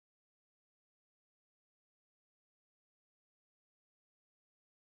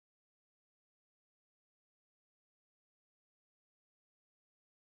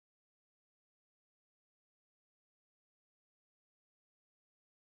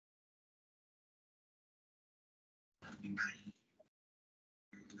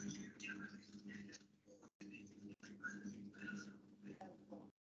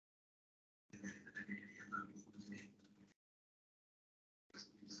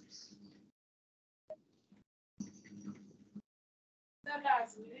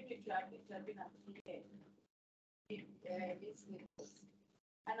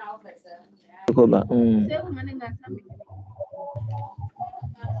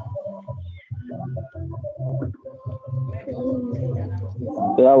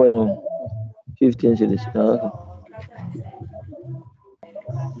Yeah, well, 15 cities. Okay.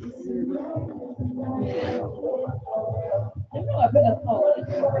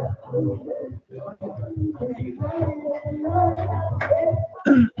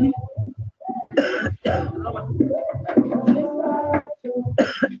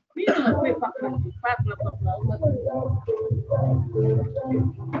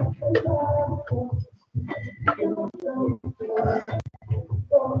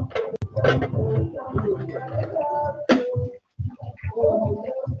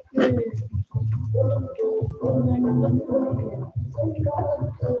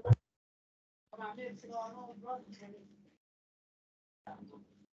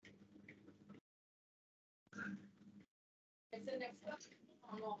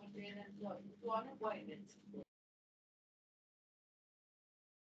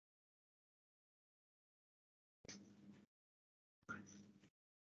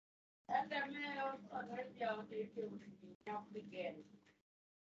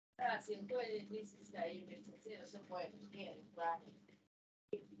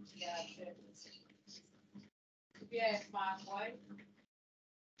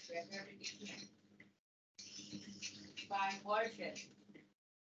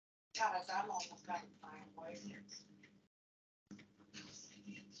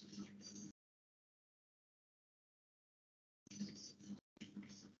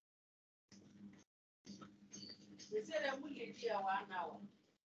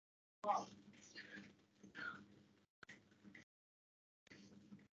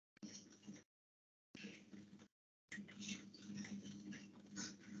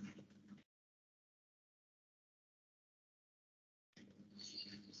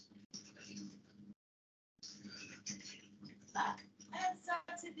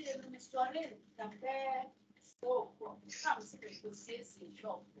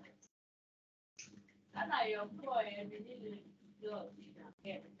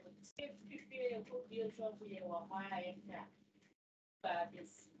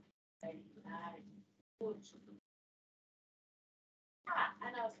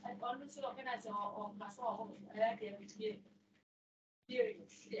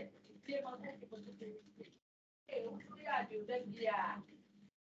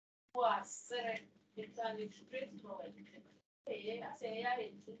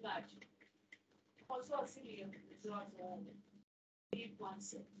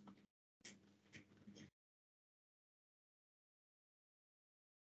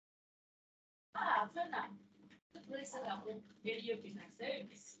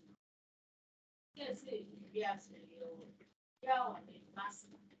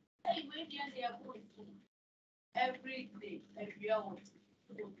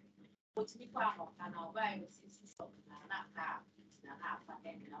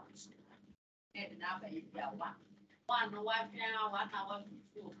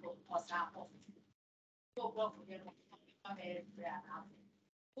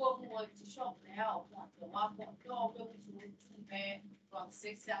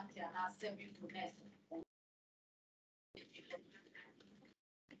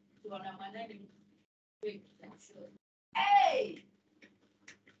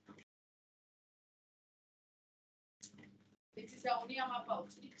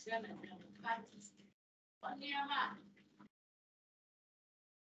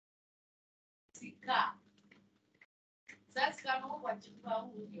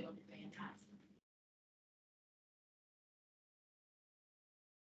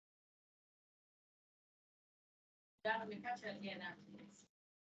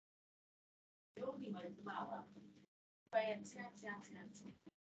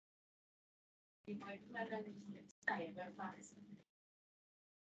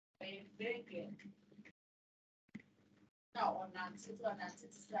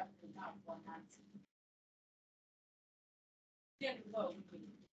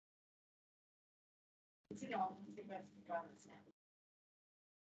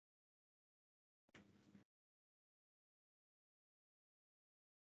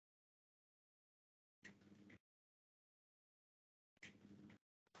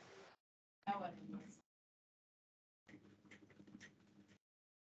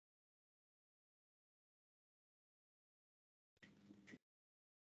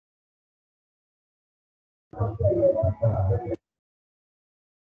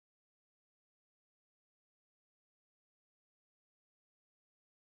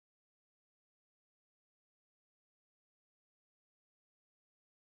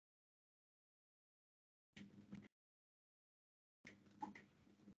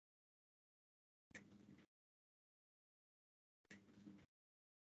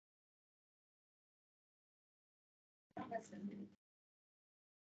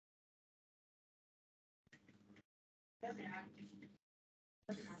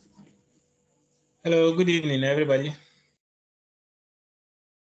 Hello, good evening, everybody.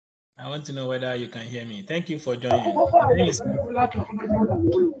 I want to know whether you can hear me. Thank you for joining.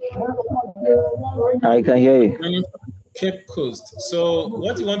 I can hear you. Cape Coast. So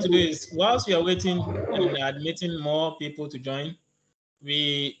what you want to do is, whilst we are waiting and admitting more people to join,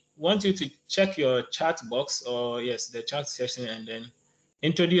 we want you to check your chat box, or yes, the chat session, and then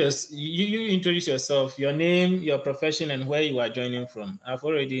introduce. You introduce yourself, your name, your profession, and where you are joining from. I've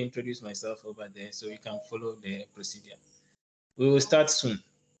already introduced myself over there, so you can follow the procedure. We will start soon.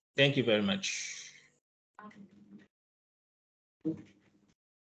 Thank you very much.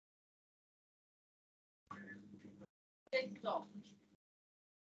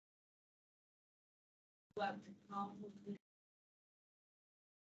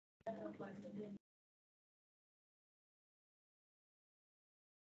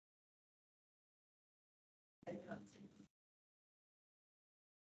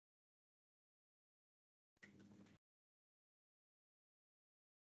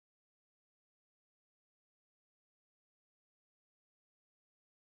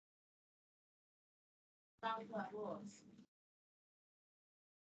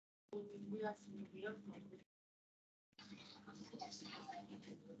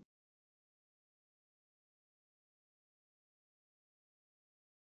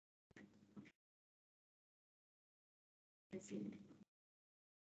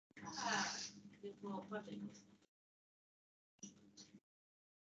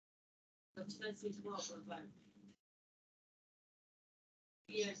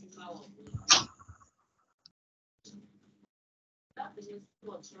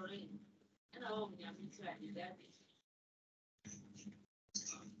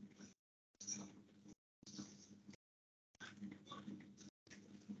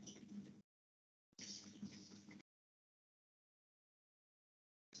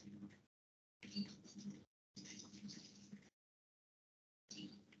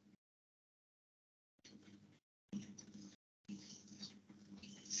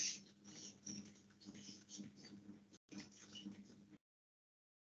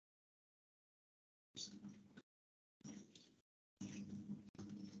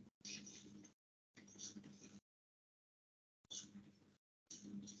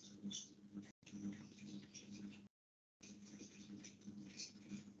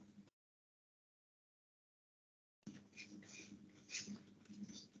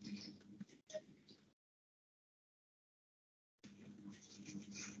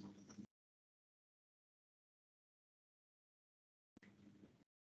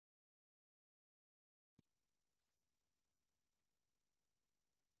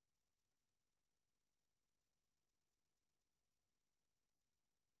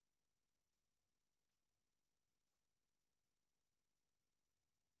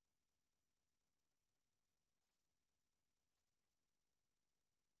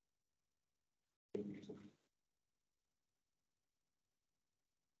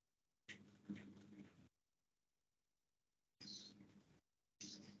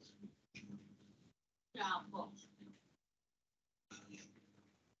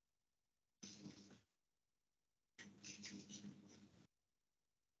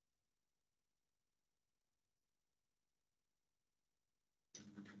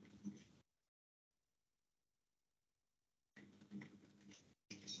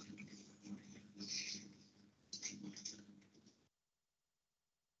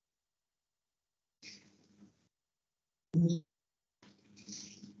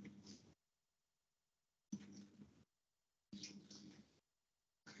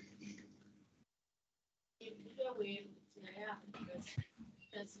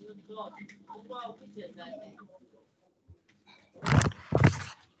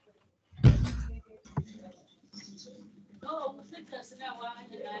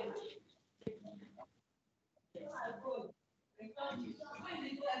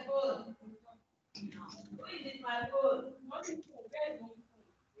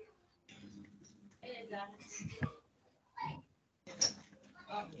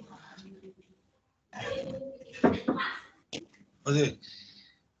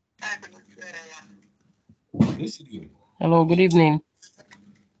 Hello, good evening.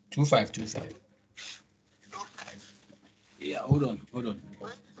 2525. Yeah, hold on.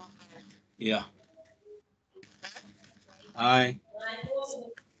 Yeah. Hi.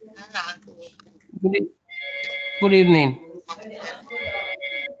 Good evening.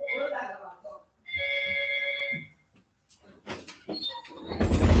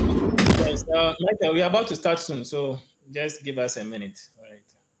 Yes, Michael, we are about to start soon, so just give us a minute. All right.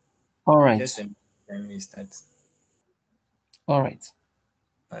 All right. Just a minute, then we start. All right.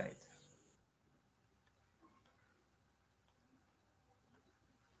 All right.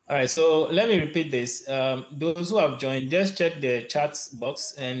 All right, so let me repeat this. Those who have joined, just check the chat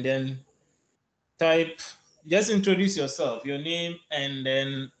box and then type, just introduce yourself, your name, and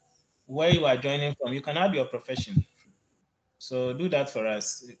then where you are joining from. You can add your profession. So do that for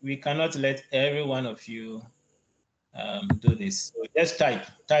us. We cannot let every one of you do this. So just type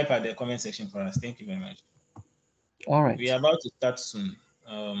at the comment section for us. Thank you very much. All right. We are about to start soon.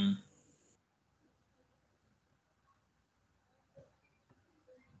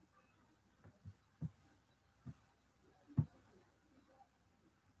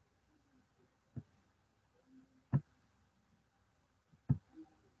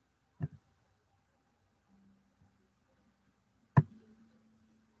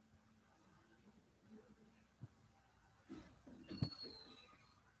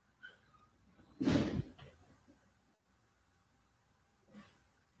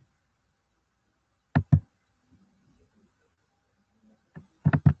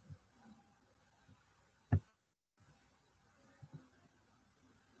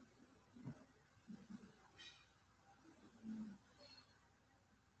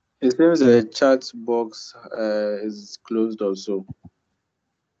 It seems the chat box is closed also.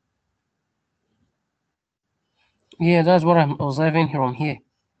 Yeah, that's what I'm observing from here.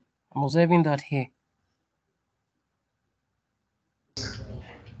 I'm observing that here.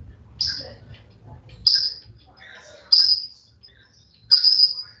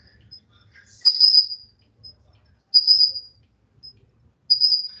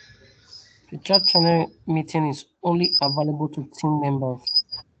 The chat channel meeting is only available to team members.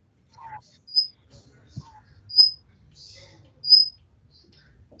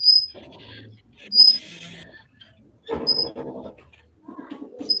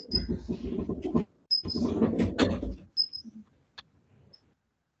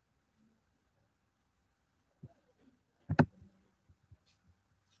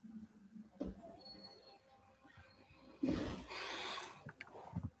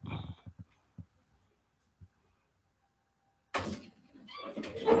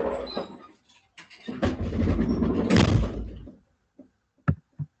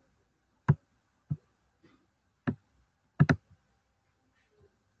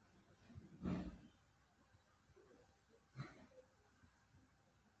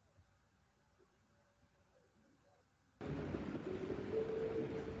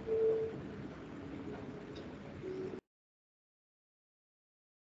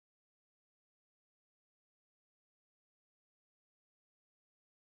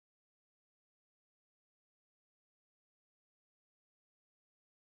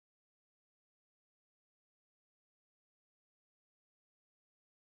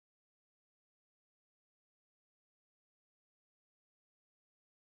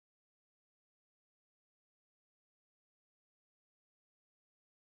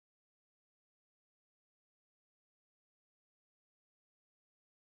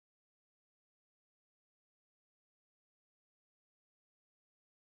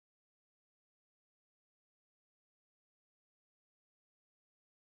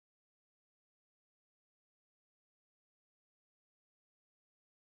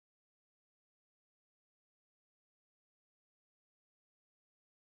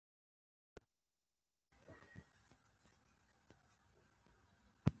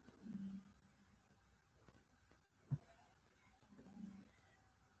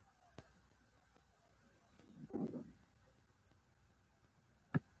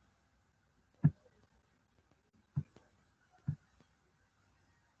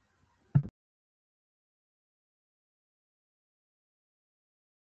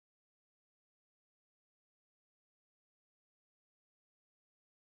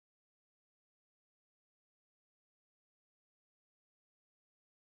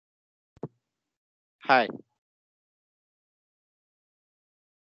 Hi.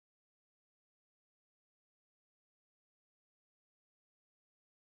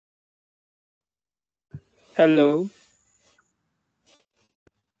 Hello.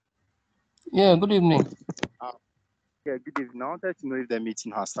 Yeah, good evening. Yeah, good evening. I wanted to know if the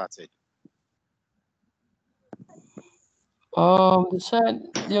meeting has started. They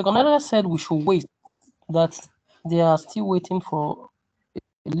said the organizer said we should wait. That they are still waiting for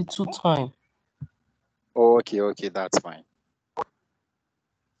a little time. Okay, that's fine.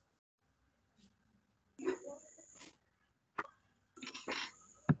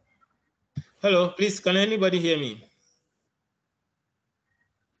 Hello, please, can anybody hear me?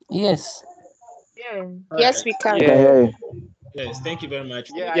 Yes. Yeah. Yes, Alright. we can. I can hear you. Yes, thank you very much.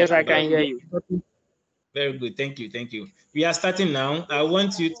 Yeah, Yes, I can can hear hear you. Very good. Thank you. Thank you. We are starting now. I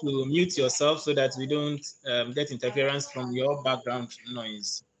want you to mute yourself so that we don't get interference from your background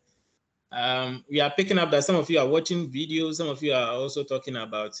noise. We are picking up that some of you are watching videos. Some of you are also talking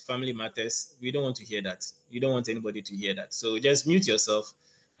about family matters. We don't want to hear that. You don't want anybody to hear that. So just mute yourself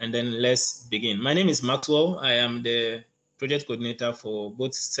and then let's begin. My name is Maxwell. I am the project coordinator for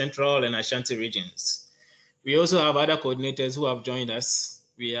both Central and Ashanti regions. We also have other coordinators who have joined us.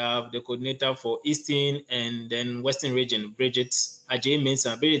 We have the coordinator for Eastern and then Western region, Bridget Ajay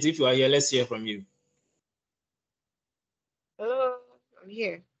Mensah. Bridget, if you are here, let's hear from you. Hello, I'm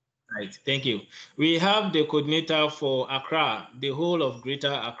here. Right, thank you. We have the coordinator for Accra, the whole of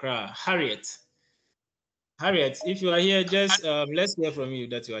Greater Accra, Harriet. Harriet, if you are here, just let's hear from you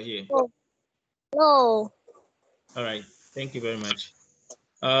that you are here. No. All right, thank you very much.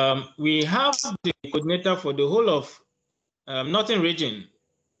 We have the coordinator for the whole of Northern region,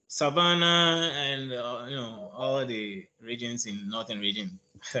 Savannah, and all the regions in Northern region,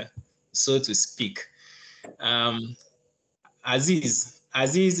 so to speak.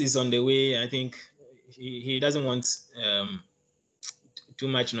 Aziz is on the way. I think he doesn't want too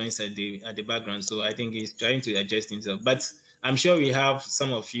much noise at the background, so I think he's trying to adjust himself. But I'm sure we have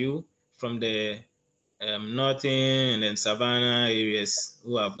some of you from the Northern and then Savannah areas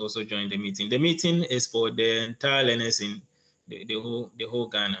who have also joined the meeting. The meeting is for the entire learners in the whole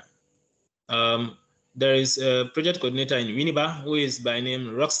Ghana. There is a project coordinator in Winneba who is by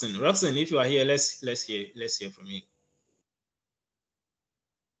name Roxanne. Roxanne, if you are here, let's hear from you.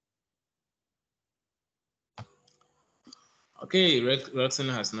 Okay, Roxanne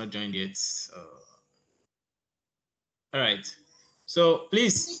has not joined yet. All right. So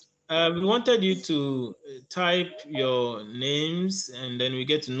please, we wanted you to type your names and then we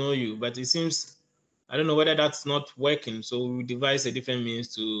get to know you. But it seems, I don't know whether that's not working. So we devise a different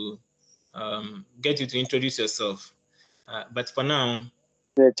means to get you to introduce yourself. But for now,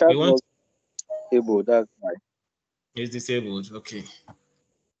 The chat we want. was able. That's why. It's disabled. Okay. All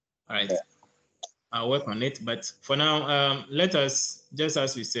right. Yeah. I'll work on it. But for now, let us, just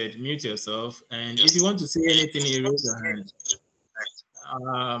as we said, mute yourself. And if you want to say anything, you raise your hand.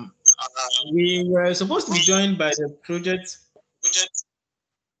 We were supposed to be joined by the project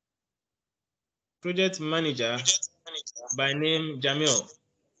manager by name Jamil,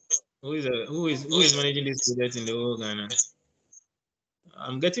 who is managing this project in the whole Ghana.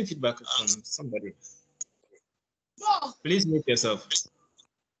 I'm getting feedback from somebody. Please mute yourself.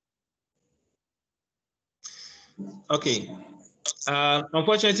 Okay.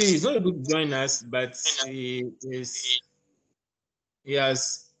 Unfortunately, he's not able to join us, but he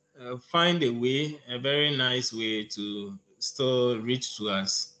has found a very nice way to still reach to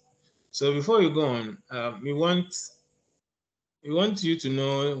us. So before we go on, we want you to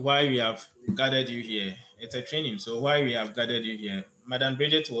know why we have gathered you here. It's a training, so why we have gathered you here. Madam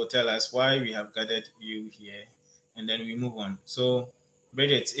Bridget will tell us why we have gathered you here, and then we move on. So,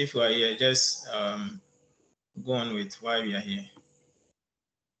 Bridget, if you are here, just go on with why we are here.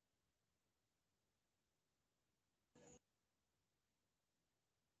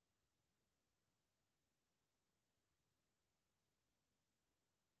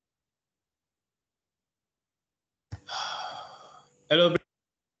 Hello,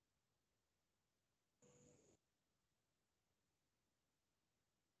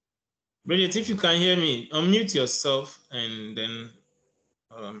 Bridget, if you can hear me, unmute yourself and then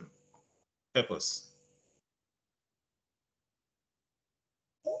purpose.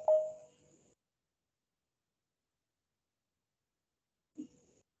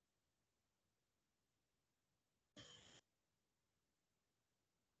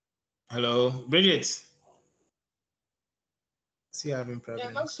 Hello, Bridget. See, having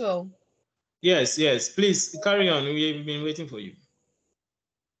problems. Yeah, so. Yes. Please carry on. We've been waiting for you.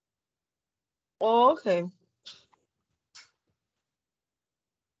 Oh, okay.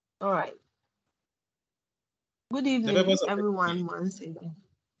 All right. Good evening, everyone, once again.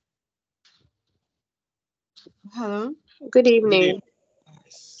 Hello. Good evening.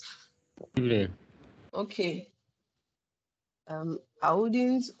 Good evening. Okay. I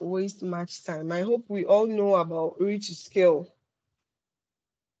wouldn't waste much time. I hope we all know about Read2SKill.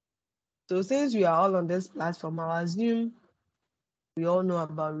 So since we are all on this platform, I'll assume we all know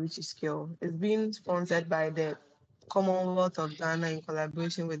about Read2SKill. It's being sponsored by the Commonwealth of Ghana in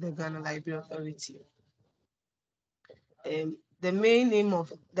collaboration with the Ghana Library Authority. The main aim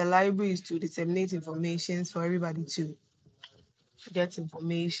of the library is to disseminate information for everybody to get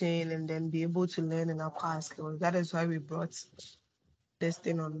information and then be able to learn and acquire skills. That is why we brought this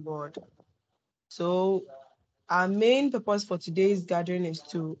thing on board. So our main purpose for today's gathering is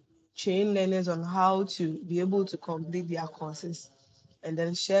to train learners on how to be able to complete their courses and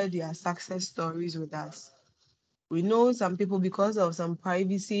then share their success stories with us. We know some people, because of some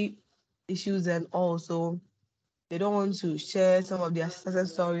privacy issues and also they don't want to share some of their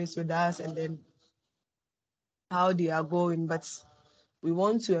success stories with us and then how they are going, but we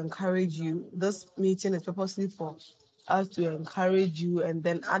want to encourage you. This meeting is purposely for us to encourage you and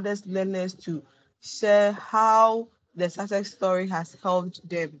then others learners to share how the success story has helped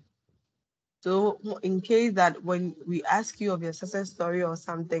them. So in case that when we ask you of your success story or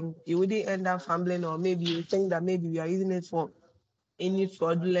something, you wouldn't end up fumbling, or maybe you think that maybe we are using it for any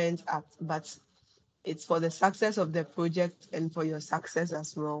fraudulent act, but it's for the success of the project and for your success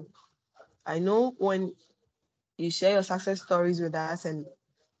as well. I know when you share your success stories with us and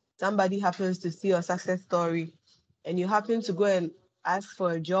somebody happens to see your success story and you happen to go and ask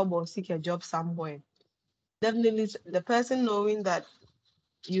for a job or seek a job somewhere, definitely the person knowing that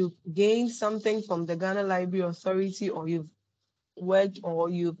you gained something from the Ghana Library Authority, or you've worked, or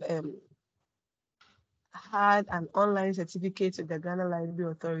you've had an online certificate with the Ghana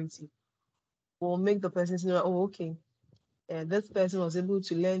Library Authority, will make the person know, oh, okay, this person was able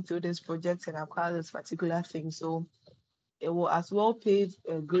to learn through this project and acquire this particular thing. So it will as well pave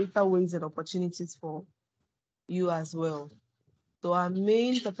greater ways and opportunities for you as well. So our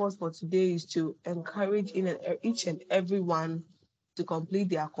main purpose for today is to encourage each and everyone to complete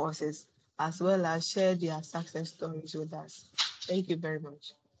their courses, as well as share their success stories with us. Thank you very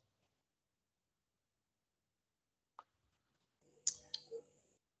much.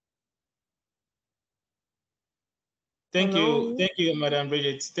 Thank Hello. you, Madam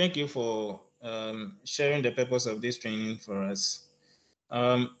Bridget. Thank you for sharing the purpose of this training for us.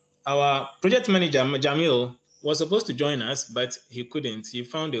 Our project manager, Jamil, was supposed to join us, but he couldn't. He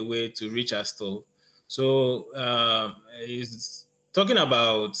found a way to reach us still. So he's talking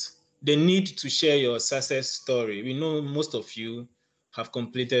about the need to share your success story. We know most of you have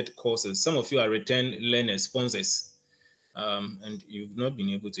completed courses. Some of you are return learners, sponsors. And you've not been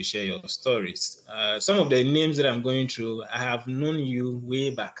able to share your stories. Some of the names that I'm going through, I have known you way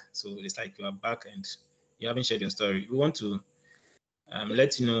back. So it's like you are back and you haven't shared your story. We want to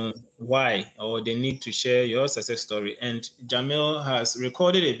let you know why, or the need to share your success story. And Jamil has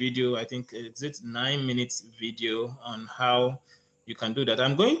recorded a video, I think it's 9 minutes video on how you can do that.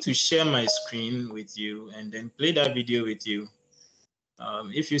 I'm going to share my screen with you and then play that video with you.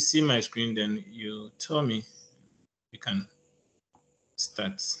 If you see my screen, then you tell me. You can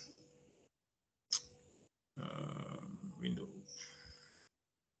start window.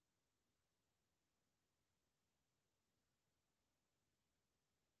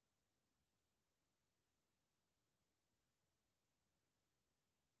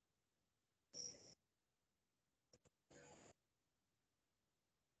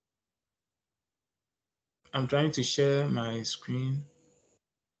 I'm trying to share my screen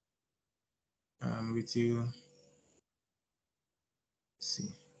with you. Let's see.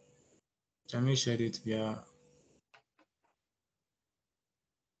 Jamil shared it via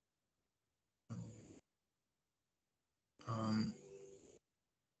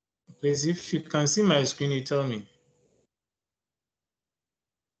please, if you can see my screen, you tell me.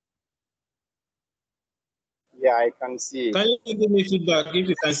 Yeah, I can see it. Can you give me feedback if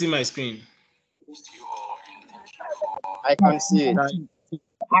you can see my screen? I can see it.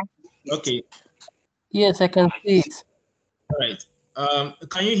 Okay. Yes, I can see it. All right.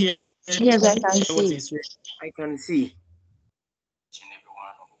 Can you hear? Yes, I can what see. is I can see. Each and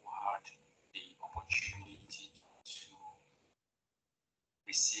everyone who had the opportunity to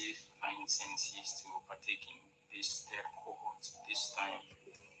receive licenses to partake in this third cohort this time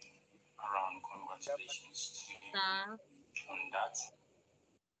around. Congratulations to you on that.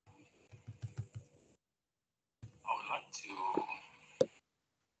 I would like to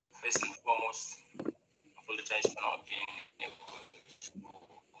first and foremost apologize for not being able to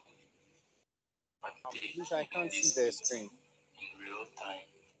partake I can't in see this the screen. in real time.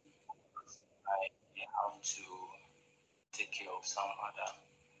 I have to take care of some other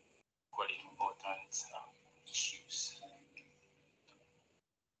quite important issues.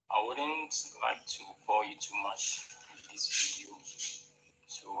 I wouldn't like to bore you too much with this video,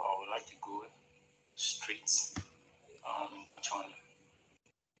 so I would like to go straight on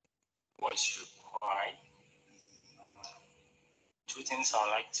is required. Two things I'd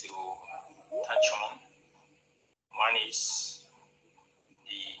like to touch on. One is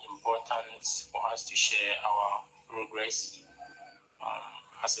the importance for us to share our progress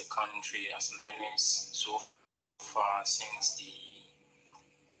as a country, as learners, so far since the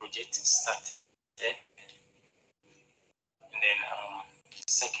project started. And then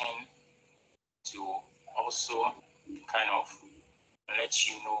second, to also kind of let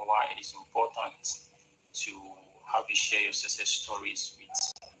you know why it is important to have you share your success stories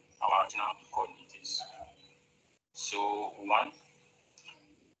with our regional coordinators. So one,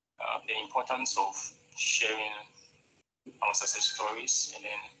 the importance of sharing our success stories, and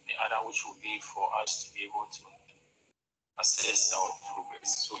then the other which will be for us to be able to assess our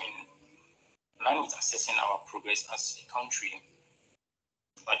progress. So in line with assessing our progress as a country,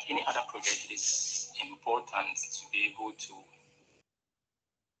 like any other project, it is important to be able to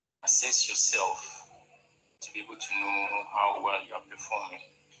assess yourself, to be able to know how well you are performing.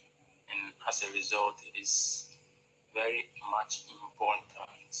 And as a result, it is very much important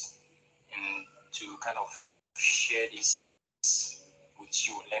and to kind of share this with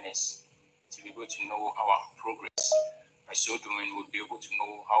you learners, to be able to know our progress. By so doing, we'll be able to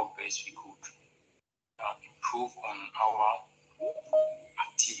know how best we could improve on our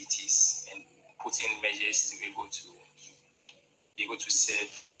activities and put in measures to be able to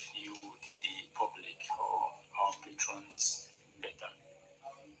serve you, the public, or our patrons better.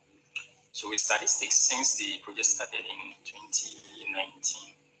 So with statistics, since the project started in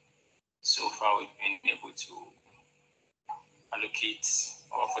 2019, so far we've been able to allocate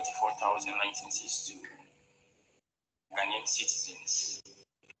our 44,000 licenses to Ghanaian citizens,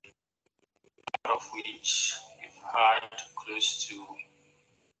 out of which we've had close to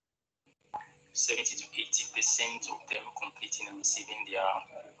 70 to 80% of them completing and receiving their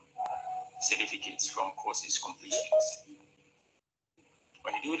certificates from courses completions.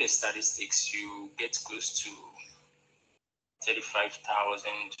 When you do the statistics, you get close to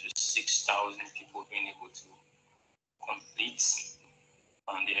 35,000 to 6,000 people being able to complete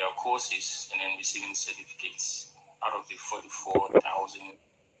their courses and then receiving certificates out of the 44,000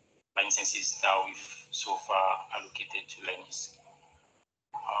 licenses that we've so far allocated to learners.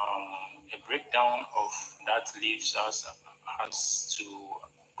 A breakdown of that leaves us as to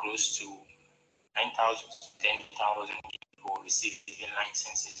close to 9,000 to 10,000 people receiving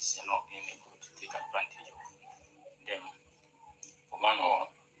licenses and not being able to take advantage of them for one or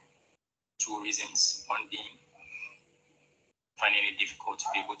two reasons. One being finding it difficult to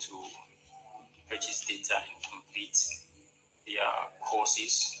be able to purchase data and complete their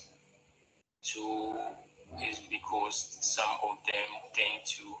courses. Two is because some of them tend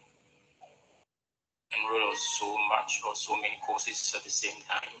to enroll so much or so many courses at the same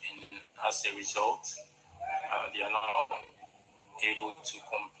time, and as a result, they are not able to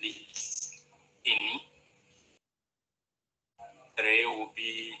complete any. Three will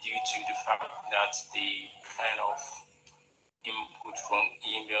be due to the fact that the kind of input from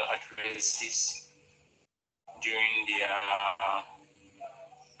email addresses during their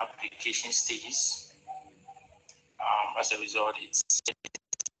application stages. As a result, it's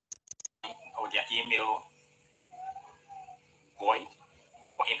or their email void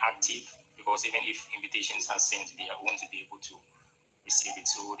or inactive, because even if invitations are sent, they won't be able to receive it.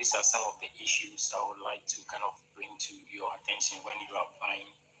 So these are some of the issues I would like to kind of bring to your attention when you are applying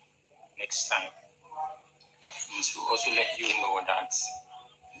next time. And to also let you know that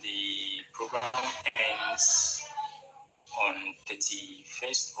the program ends on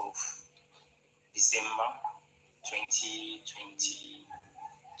 31st of December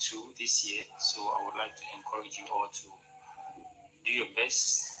 2022 this year. So I would like to encourage you all to do your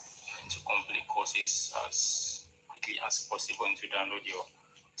best to complete courses as quickly as possible and to download your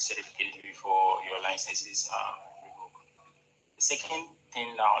certificate before your licenses are revoked. The second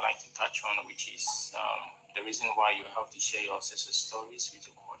thing that I would like to touch on, which is the reason why you have to share your success stories with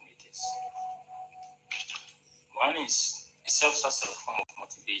your coordinators. One is, it serves as a form of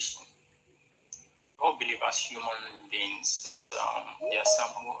motivation. We all believe as human beings, there are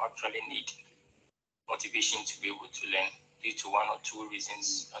some who actually need motivation to be able to learn due to one or two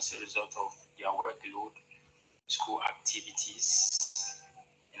reasons as a result of their workload, school activities,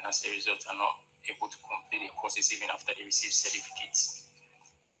 and as a result are not able to complete their courses even after they receive certificates.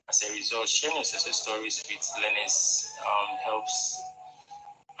 As a result, sharing your success stories with learners helps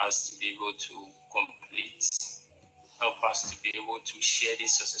us to be able to help us to be able to share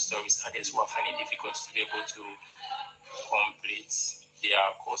these success stories others who are finding it difficult to be able to complete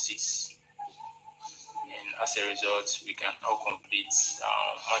their courses. and as a result, we can now complete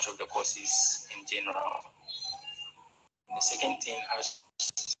much of the courses in general. The second thing has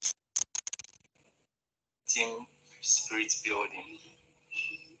team spirit building.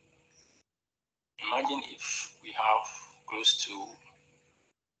 Imagine if we have close to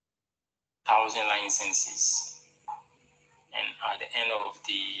 1,000 licenses, and at the end of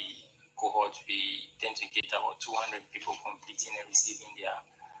the cohort, we tend to get about 200 people completing and receiving their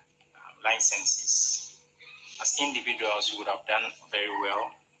licenses. As individuals, we would have done very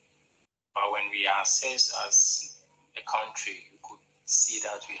well, but when we are assessed as a country, we could see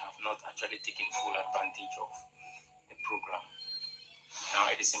that we have not actually taken full advantage of the program.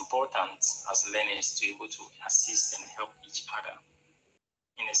 Now, it is important as learners to be able to assist and help each other,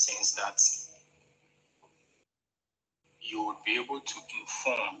 in a sense that you would be able to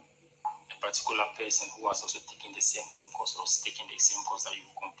inform a particular person who has also taken the same course or taking the same course that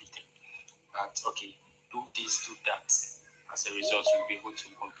you've completed. That, okay, do this, do that. As a result, you'll be able to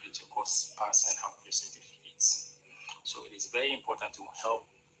complete your course, pass, and have your certificates. So it is very important to help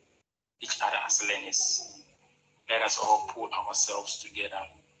each other as learners. Let us all pull ourselves together.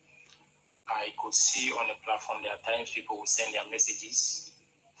 I could see on the platform there are times people will send their messages,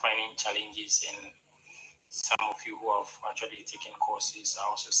 finding challenges, and some of you who have actually taken courses are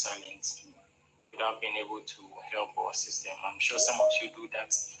also silent without being able to help or assist them. I'm sure some of you do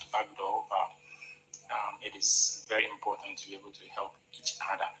that back door, but it is very important to be able to help each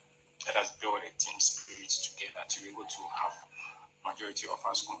other. Let us build a team spirit together to be able to have majority of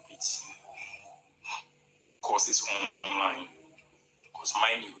us complete courses online. Because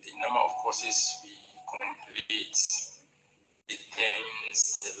mind you, the number of courses we complete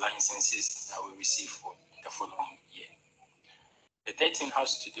determines the licenses that we receive for the following year. The third thing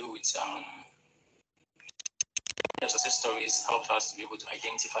has to do with your success stories helps us to be able to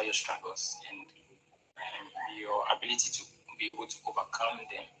identify your struggles and your ability to be able to overcome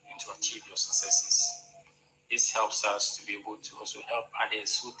them and to achieve your successes. This helps us to be able to also help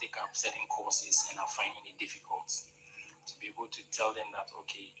others who take up certain courses and are finding it difficult, to be able to tell them that,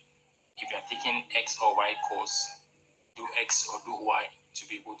 okay, if you're taking X or Y course, do X or do Y to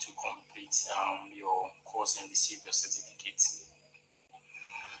be able to complete your course and receive your certificate.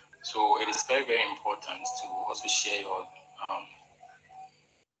 So it is very, very important to also share your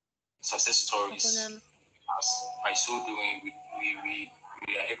success stories. As by so doing,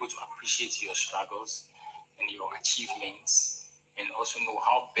 we are able to appreciate your struggles and your achievements, and also know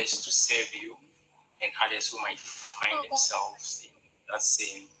how best to serve you and others who might find themselves in that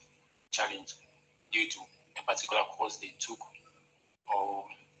same challenge due to a particular course they took or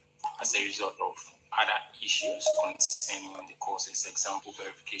as a result of other issues concerning the courses, example,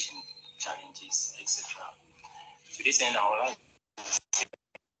 verification challenges, etc. To this end, I would like to say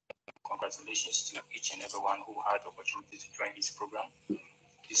congratulations to each and everyone who had the opportunity to join this program,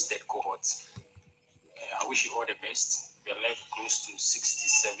 this third cohort. I wish you all the best. We are left close to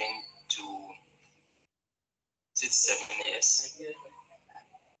 67 years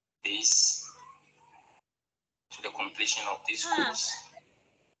days to the completion of this course,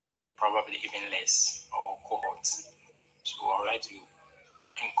 probably even less, or cohort. So I would like to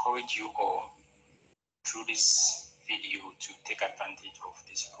encourage you all through this video to take advantage of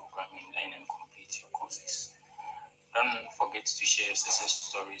this program and learn and complete your courses. Don't forget to share success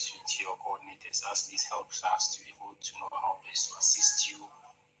stories with your coordinators, as this helps us to be able to know how best to assist you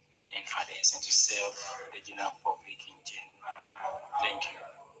and others and to serve the general public in general. Thank you.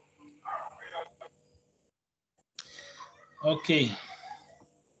 Okay.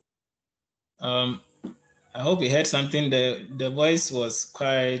 I hope you heard something. The voice was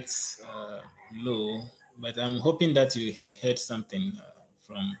quite low, but I'm hoping that you heard something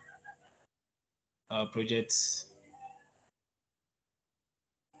from our project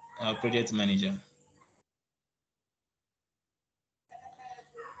manager.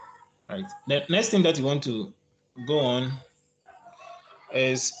 Right. The next thing that you want to go on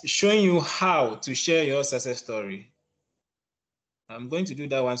is showing you how to share your success story. I'm going to do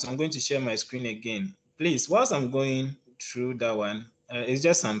that one, so I'm going to share my screen again. Please, whilst I'm going through that one, it's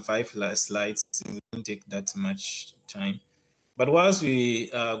just some 5 slides. It won't take that much time. But whilst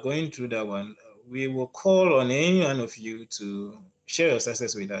we are going through that one, we will call on any one of you to share your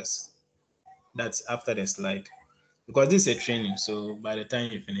success with us. That's after the slide. Because this is a training, so by the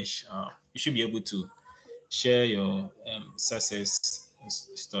time you finish, you should be able to share your success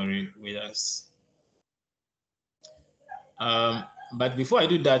story with us. But before I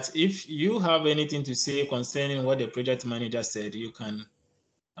do that, if you have anything to say concerning what the project manager said, you can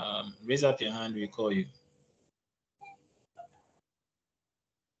raise up your hand, we call you.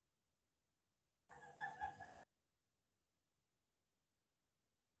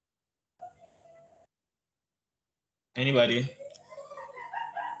 Anybody?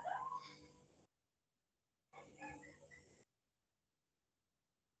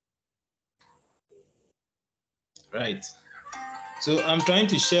 Right. So I'm trying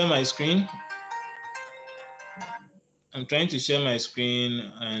to share my screen. I'm trying to share my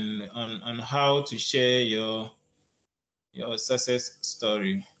screen and on how to share your success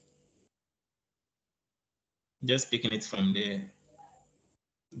story. Just picking it from the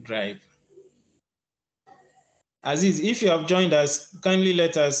drive. Aziz, if you have joined us, kindly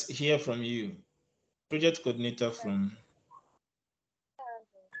let us hear from you. Project coordinator from.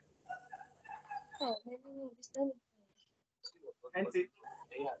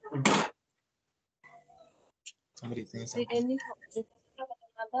 Somebody thinks something.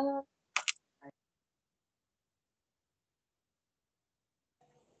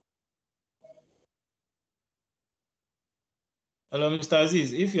 Hello, Mr.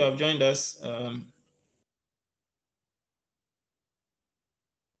 Aziz, if you have joined us,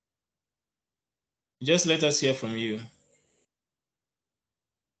 just let us hear from you.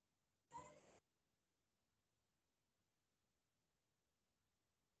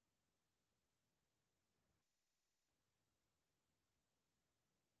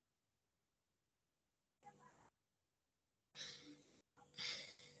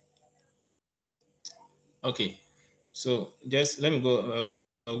 Okay, so just let me go.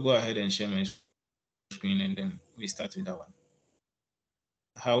 I'll go ahead and share my screen, and then we start with that one.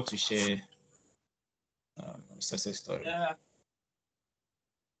 How to share success story.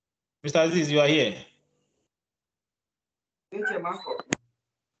 Mr. Aziz, you are here.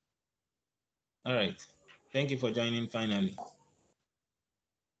 All right. Thank you for joining finally.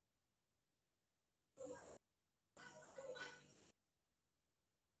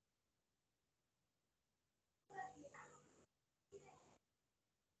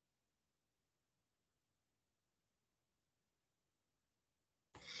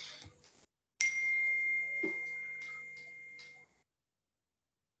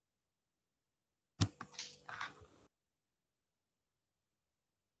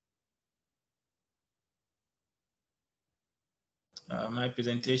 My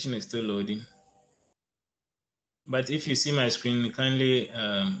presentation is still loading. But if you see my screen, kindly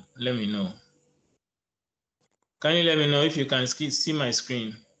let me know. Kindly let me know if you can see my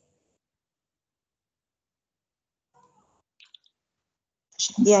screen.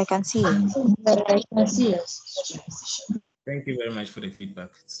 Yeah, I can see it. I can see it. Thank you very much for the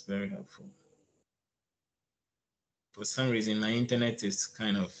feedback. It's very helpful. For some reason, my internet is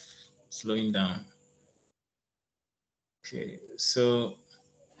kind of slowing down. Okay, so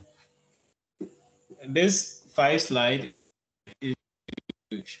this 5 slide is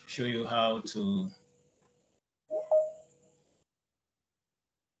to show you how to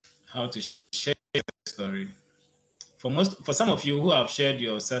share your story. For some of you who have shared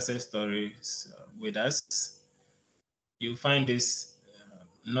your success stories with us, you find this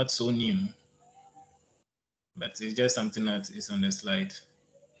not so new, but it's just something that is on the slide.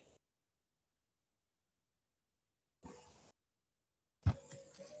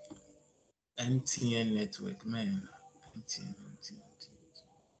 MTN network, man. MTN.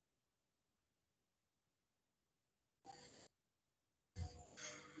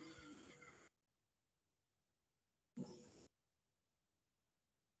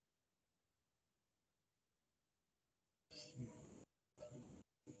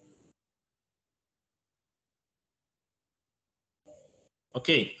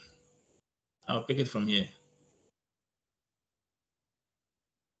 Okay, I'll pick it from here.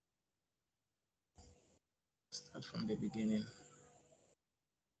 Start from the beginning.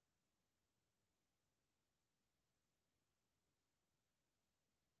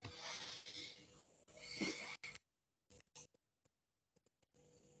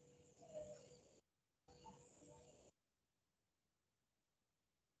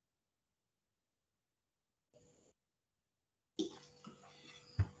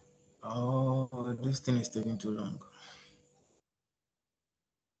 Oh, this thing is taking too long.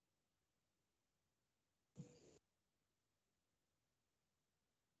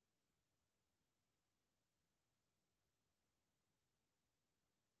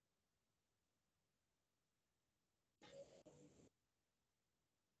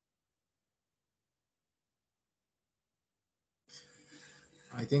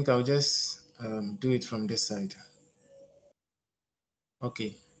 I think I'll just do it from this side.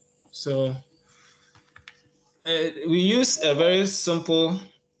 Okay, so we use a very simple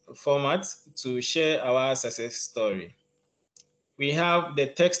format to share our success story. We have the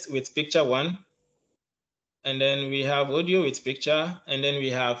text with picture 1, And then we have audio with picture, and then we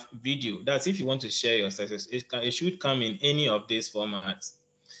have video. That's if you want to share your success. It should come in any of these formats.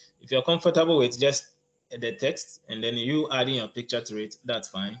 If you're comfortable with just the text and then you adding your picture to it, that's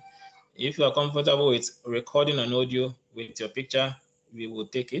fine. If you are comfortable with recording an audio with your picture, we will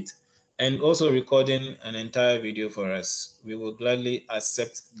take it. And also recording an entire video for us, we will gladly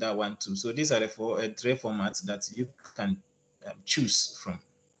accept that one too. So these are the three formats that you can choose from.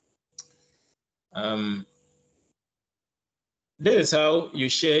 This is how you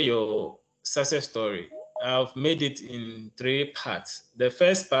share your success story. I've made it in 3 parts. The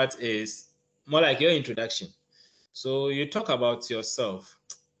first part is more like your introduction. So you talk about yourself,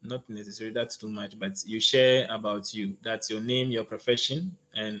 not necessarily that's too much, but you share about you. That's your name, your profession,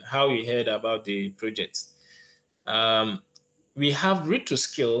 and how you heard about the project. We have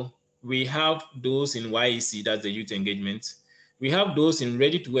Read2SKill. We have those in YEC, that's the youth engagement. We have those in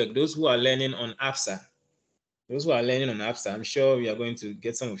Ready2Work, those who are learning on APSA. Those who are learning on APSA, I'm sure we are going to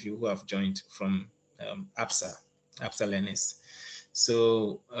get some of you who have joined from APSA learners.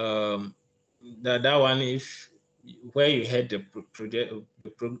 So that one, if where you heard the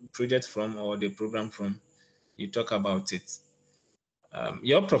project from or the program from, you talk about it.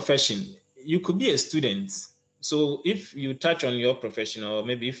 Your profession, you could be a student. So if you touch on your profession, or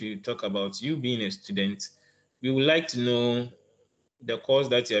maybe if you talk about you being a student, we would like to know the course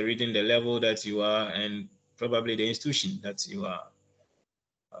that you're reading, the level that you are, and probably the institution that you are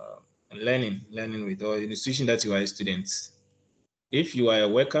learning with, or the institution that you are a student. If you are a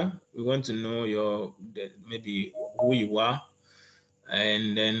worker, we want to know maybe who you are,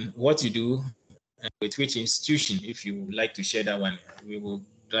 and then what you do, and with which institution. If you would like to share that one, we will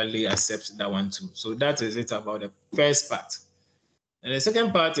gladly accept that one too. So that is it about the first part. And the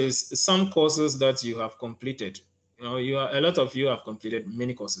second part is some courses that you have completed. A lot of you have completed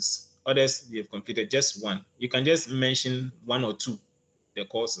many courses. Others, you have completed just one. You can just mention 1 or 2 the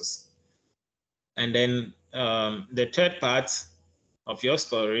courses. And then the third part of your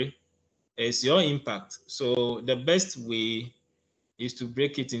story is your impact. So the best way is to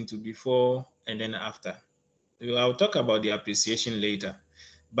break it into before and then after. I'll talk about the appreciation later.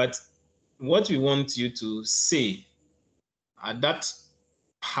 But what we want you to say at that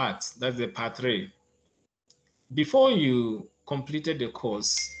part, that's the part 3, before you completed the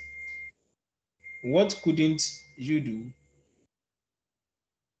course, what couldn't you do?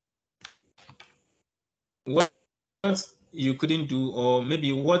 What you couldn't do, or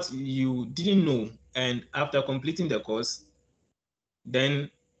maybe what you didn't know, and after completing the course, then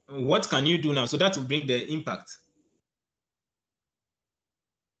what can you do now? So that will bring the impact.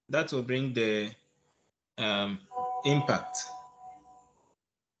 That will bring the impact.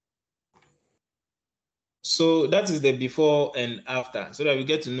 So that is the before and after, so that we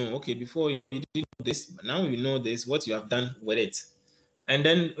get to know, okay, before you didn't know this, but now you know this, what you have done with it. And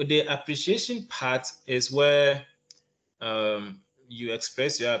then the appreciation part is where you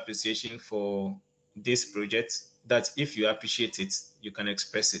express your appreciation for this project, that if you appreciate it, you can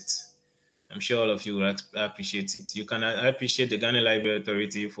express it. I'm sure all of you will appreciate it. You can appreciate the Ghana Library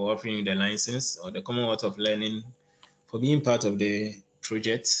Authority for offering you the license, or the Commonwealth of Learning for being part of the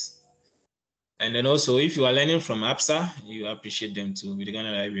project. And then also, if you are learning from APSA, you appreciate them too with the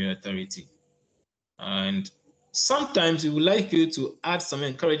Ghana Library Authority. And sometimes we would like you to add some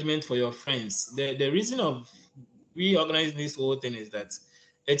encouragement for your friends. The reason of reorganizing this whole thing is that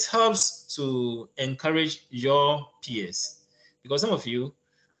it helps to encourage your peers. Because some of you,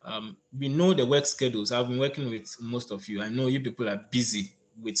 we know the work schedules. I've been working with most of you. I know you people are busy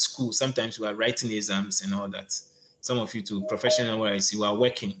with school. Sometimes you are writing exams and all that. Some of you too, professional-wise, you are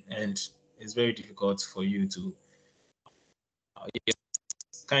working, and it's very difficult for you to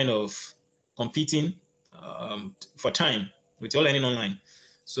kind of competing for time with your learning online.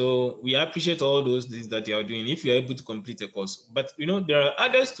 So we appreciate all those things that you are doing if you are able to complete a course. But there are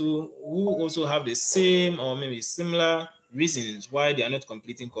others too who also have the same or maybe similar reasons why they are not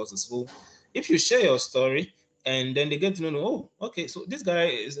completing courses. So if you share your story and then they get to know, oh, okay, so this guy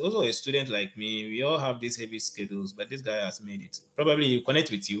is also a student like me. We all have these heavy schedules, but this guy has made it. Probably you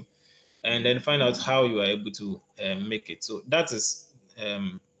connect with you and then find out how you are able to make it. So that is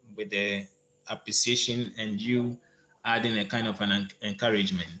with the appreciation and you adding a kind of an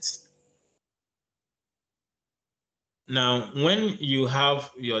encouragement. Now, when you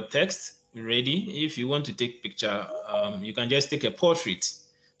have your text ready, if you want to take picture, you can just take a portrait.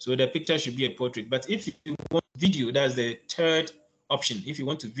 So the picture should be a portrait. But if you want video, that's the third option. If you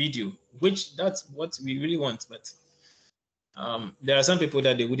want to video, which that's what we really want, but there are some people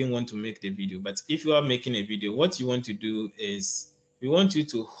that they wouldn't want to make the video. But if you are making a video, what you want to do is we want you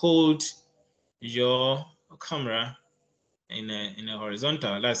to hold your camera in a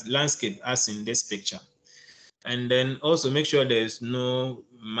horizontal, that's landscape, as in this picture. And then also make sure there's no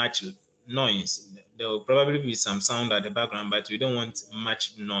much noise. There will probably be some sound at the background, but we don't want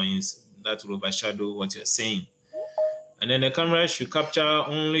much noise that will overshadow what you're saying. And then the camera should capture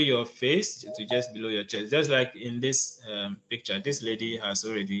only your face to just below your chest. Just like in this picture, this lady has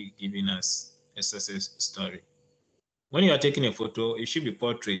already given us a success story. When you are taking a photo, it should be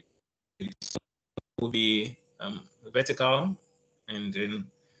portrait. It will be vertical, and then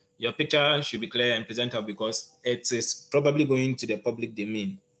your picture should be clear and presentable because it is probably going to the public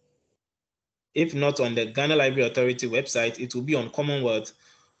domain. If not on the Ghana Library Authority website, it will be on Commonwealth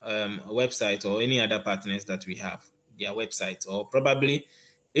website or any other partners that we have, their website. Or probably,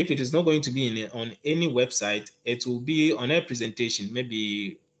 if it is not going to be on any website, it will be on a presentation.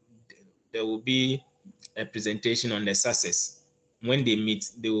 Maybe there will be a presentation on the success. When they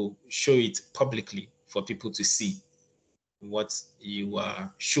meet, they will show it publicly for people to see what you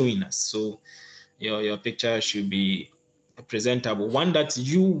are showing us. So your picture should be presentable, one that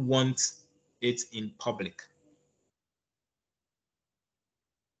you want it in public.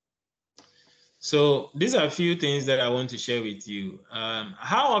 So these are a few things that I want to share with you.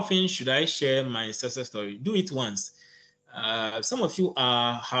 How often should I share my success story? Do it once. Some of you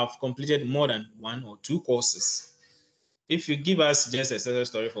have completed more than 1 or 2 courses. If you give us just a success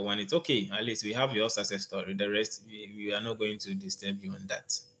story for one, it's okay. At least we have your success story. The rest, we are not going to disturb you on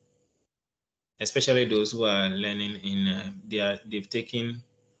that. Especially those who are learning in, they've taken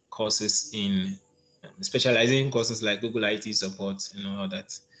courses in specializing courses like Google IT support and all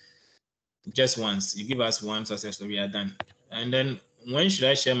that. Just once, you give us one success story, we are done. And then when should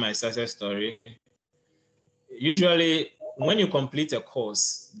I share my success story? Usually, when you complete a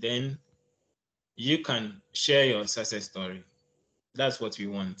course, then you can share your success story. That's what we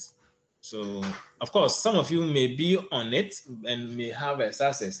want. So, of course, some of you may be on it and may have a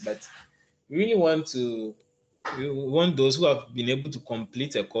success, but we really want those who have been able to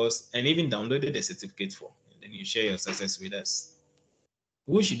complete a course and even downloaded a certificate for, and then you share your success with us.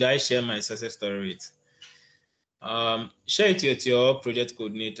 Who should I share my success story with? Share it with your project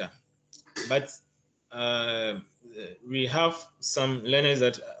coordinator. But we have some learners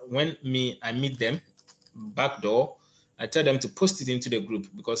that when I meet them backdoor, I tell them to post it into the group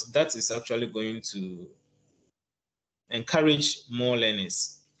because that is actually going to encourage more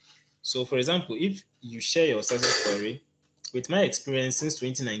learners. So for example, if you share your success story, with my experience since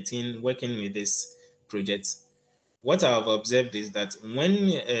 2019 working with this project, what I've observed is that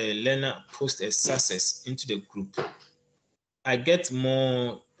when a learner posts a success into the group, I get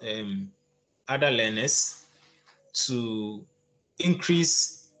more other learners to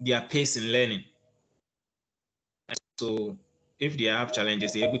increase their pace in learning. So if they have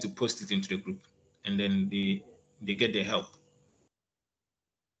challenges, they're able to post it into the group and then they get the help.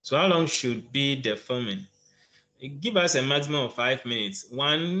 So how long should be the filming? Give us a maximum of 5 minutes.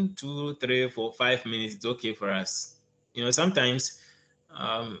 1, 2, 3, 4, 5 minutes. It's okay for us. You know, sometimes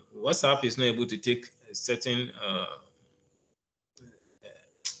WhatsApp is not able to take a certain,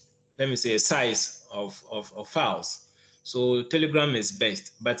 let me say, a size of files. So Telegram is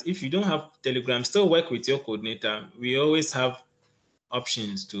best. But if you don't have Telegram, still work with your coordinator. We always have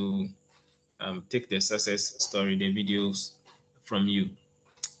options to take the success story, the videos from you.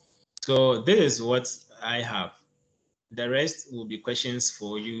 So this is what I have. The rest will be questions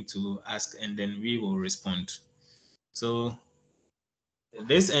for you to ask, and then we will respond. So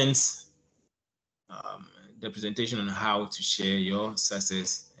this ends the presentation on how to share your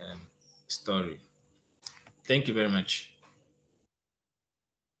success story. Thank you very much.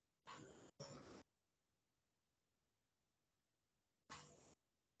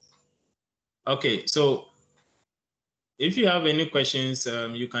 Okay, so if you have any questions,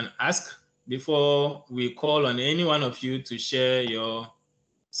 you can ask before we call on any one of you to share your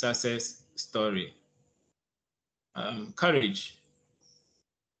success story. Courage.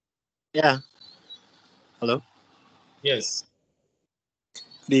 Yeah. Hello. Yes.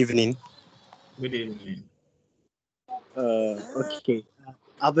 Good evening. Good evening. Okay.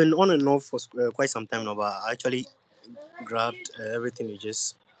 I've been on and off for quite some time now, but I actually grabbed everything you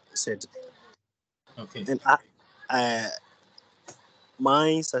just said. Okay. And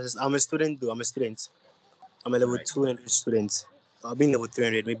my success, I'm a student though. I'm a student. I'm a level 200 student. I'll be in level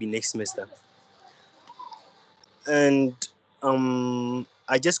 300 maybe next semester. And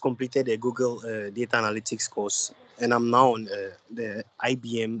I just completed a Google data analytics course, and I'm now on the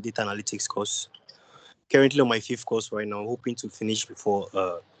IBM data analytics course. Currently on my 5th course right now, hoping to finish before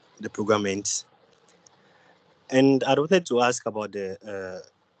the program ends. And I wanted to ask about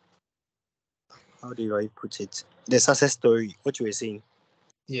how do I put it? The success story, what you were saying.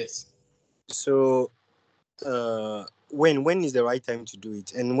 Yes. So, when is the right time to do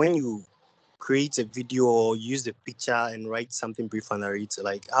it? And when you create a video or use the picture and write something brief and narrate,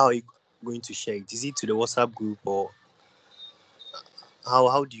 like how are you going to share it? Is it to the WhatsApp group, or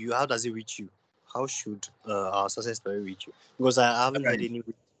how does it reach you? How should our success story reach you? Because I haven't heard any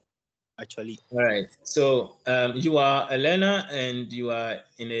actually. All right. So you are a learner and you are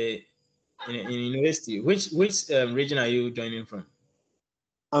in a university. Which region are you joining from?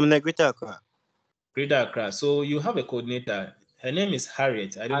 I'm in Greater Accra. Greater Accra. So you have a coordinator. Her name is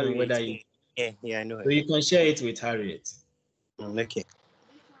Harriet. I don't know whether you. Yeah, I know her. So you can share it with Harriet. Okay.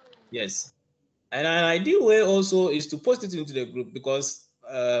 Yes. And an ideal way also is to post it into the group, because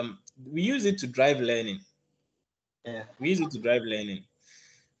we use it to drive learning. Yeah. We use it to drive learning.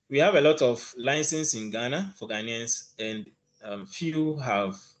 We have a lot of license in Ghana for Ghanaians, and few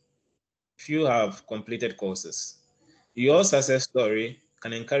have completed courses. Your success story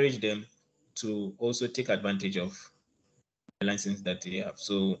can encourage them to also take advantage of the license that they have.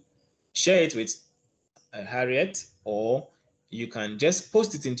 So share it with Harriet, or you can just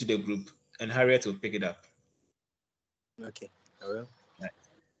post it into the group and Harriet will pick it up. Okay, I will.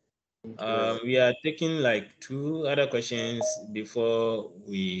 We are taking like 2 other questions before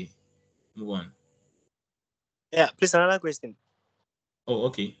we move on. Yeah, please, another question. Oh,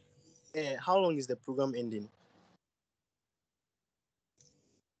 okay. How long is the program ending?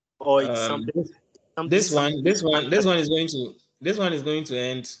 Or it's something. This one is going to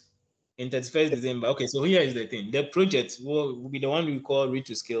end in 31st December. Okay, so here is the thing. The project will be the one we call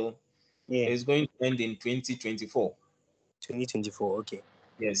Read2SKill. Yeah. It's going to end in 2024. 2024, okay.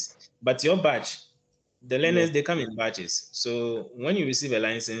 Yes. But your batch, the learners, they come in batches. So when you receive a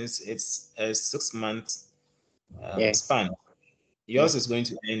license, it's a 6-month span. Yours is going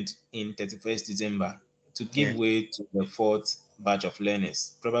to end in 31st December to give way to the 4th batch of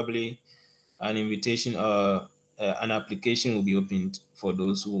learners. Probably an invitation or an application will be opened for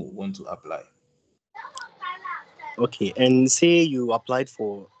those who want to apply. Okay, and say you applied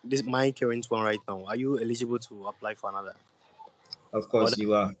for this my current one right now. Are you eligible to apply for another? Of course,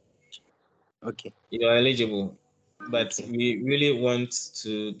 you are. Okay. You are eligible, but we really want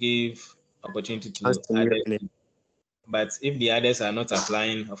to give opportunity to others. But if the others are not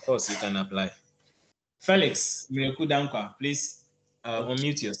applying, of course, you can apply. Felix Mireku Dankwa, please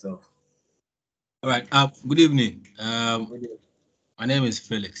unmute yourself. All right. Good evening. My name is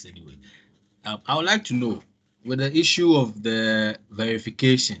Felix. Anyway, I would like to know, with the issue of the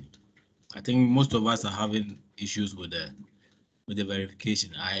verification, I think most of us are having issues with the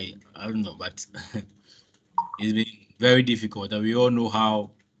verification. I don't know, but it's been very difficult, and we all know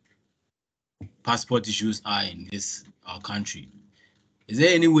how passport issues are in our country. Is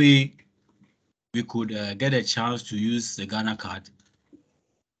there any way we could get a chance to use the Ghana card?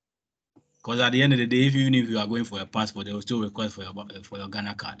 Because at the end of the day, even if you are going for a passport, they will still request for your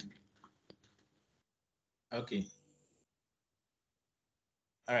Ghana card. Okay.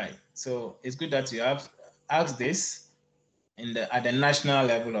 All right. So it's good that you have asked this at the national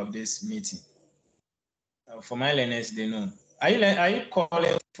level of this meeting. For my learners, they know. Are you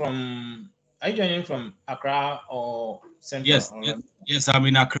calling from? Are you joining from Accra or Central? Yes, I'm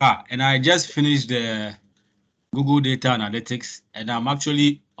in Accra, and I just finished the Google Data Analytics, and I'm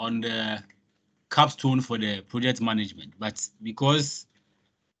actually on the capstone for the project management. But because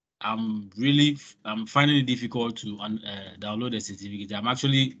I'm finding it difficult to download the certificate, I'm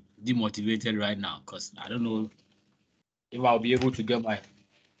actually demotivated right now because I don't know if I'll be able to get my.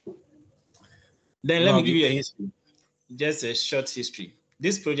 Then let me give you a history, just a short history.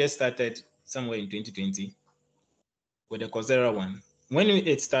 This project started somewhere in 2020 with the Coursera one. When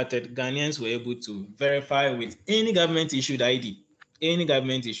it started, Ghanaians were able to verify with any government issued ID. Any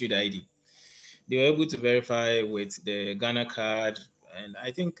government issued ID. They were able to verify with the Ghana card. And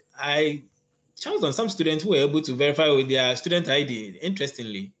I think I chanced on some students who were able to verify with their student ID.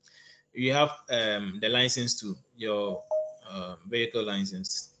 Interestingly, you have the license to your vehicle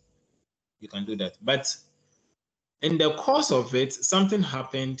license. You can do that. But in the course of it, something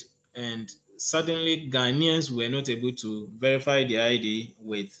happened, and suddenly Ghanaians were not able to verify the ID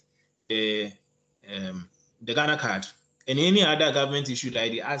with the Ghana card and any other government issued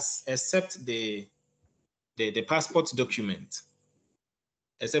ID except the passport document.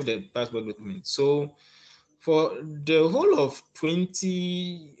 Except the passport document. So for the whole of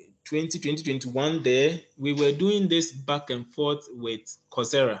 2021 there, we were doing this back and forth with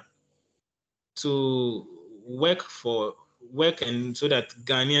Coursera to work and so that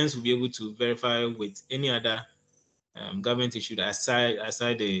Ghanaians will be able to verify with any other government issued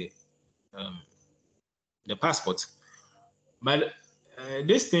aside the the passport. But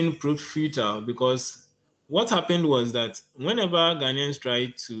this thing proved futile because what happened was that whenever Ghanaians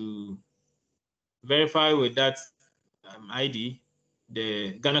tried to verify with that ID,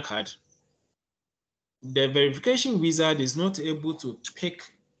 the Ghana card, the verification wizard is not able to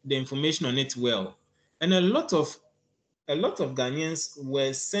pick the information on it well. And a lot of Ghanaians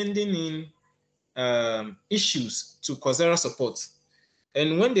were sending in issues to Coursera support.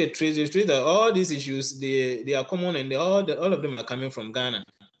 And when they trace that all these issues, they are common and all of them are coming from Ghana.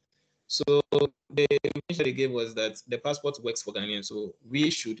 So the information they gave was that the passport works for Ghanaians, so we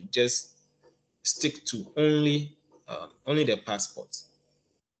should just stick to only the passport.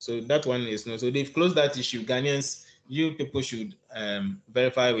 So that one is no. So they've closed that issue. Ghanaians, you people should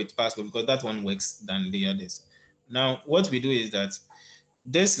verify with passport because that one works than the others. Now, what we do is that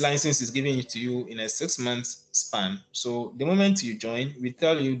this license is given to you in a 6-month span. So the moment you join, we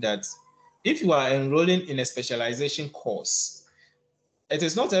tell you that if you are enrolling in a specialization course, it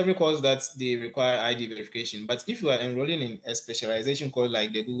is not every course that they require ID verification, but if you are enrolling in a specialization course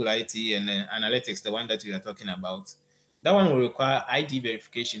like the Google IT and analytics, the one that we are talking about, that one will require ID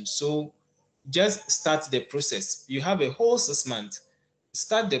verification. So just start the process. You have a whole 6 months.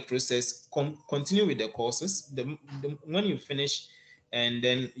 Start the process, continue with the courses. When you finish and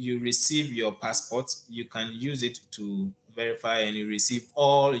then you receive your passport, you can use it to verify and you receive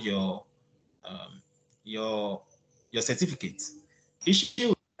all your certificates.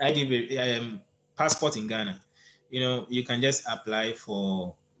 Issue ID passport in Ghana, you can just apply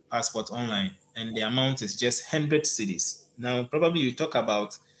for passport online, and the amount is just 100 cedis. Now, probably you talk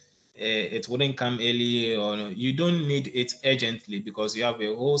about it wouldn't come early, or you don't need it urgently because you have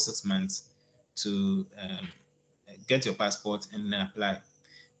a whole 6 months to get your passport and apply.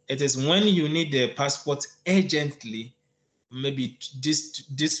 It is when you need the passport urgently, maybe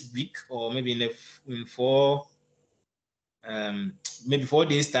this week or maybe in maybe 4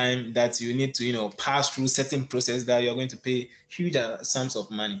 days time, that you need to pass through certain process that you're going to pay huge sums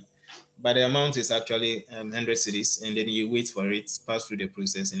of money, but the amount is actually 100 cedis, and then you wait for it, pass through the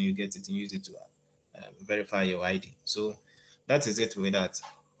process, and you get it and use it to verify your ID. So that is it with that.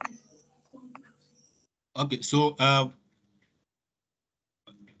 Okay, so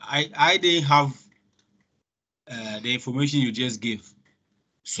I didn't have the information you just gave.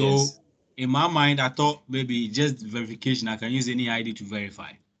 So yes. In my mind, I thought maybe just verification. I can use any ID to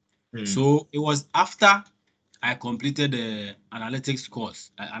verify. So it was after I completed the analytics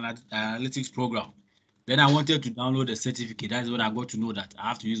course, analytics program. Then I wanted to download the certificate. That's when I got to know that I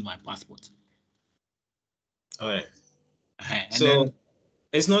have to use my passport. All right. And so then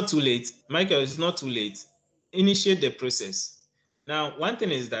it's not too late, Michael. It's not too late. Initiate the process. Now, one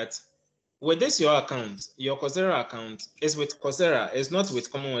thing is that with this your account, your Coursera account is with Coursera, it's not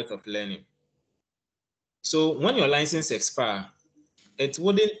with Commonwealth of Learning. So when your license expires, it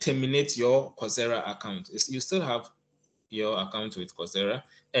wouldn't terminate your Coursera account. You still have your account with Coursera,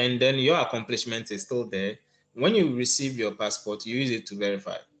 and then your accomplishment is still there. When you receive your passport, you use it to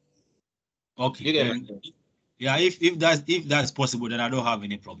verify. Okay. Then, yeah, if that's possible, then I don't have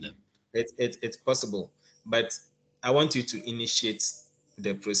any problem. It's possible, but I want you to initiate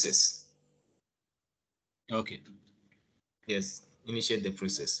the process. Okay. Yes, initiate the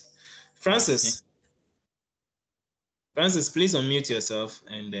process. Francis, please unmute yourself,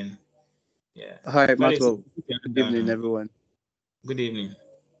 and then Hi, Maxwell. Good evening, everyone. Good evening.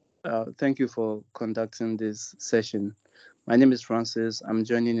 Thank you for conducting this session. My name is Francis. I'm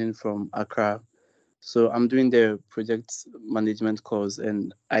joining in from Accra. So I'm doing the project management course,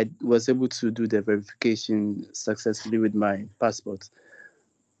 and I was able to do the verification successfully with my passport.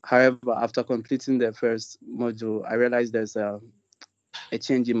 However, after completing the first module, I realized there's a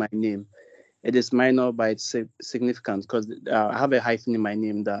change in my name. It is minor, but it's significant because I have a hyphen in my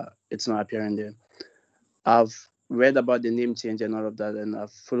name that it's not appearing there. I've read about the name change and all of that, and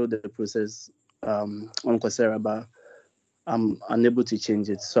I've followed the process on Coursera, but I'm unable to change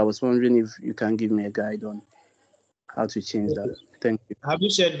it. So I was wondering if you can give me a guide on how to change that. Thank you. Have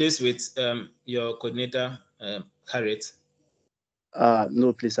you shared this with your coordinator, Harriet?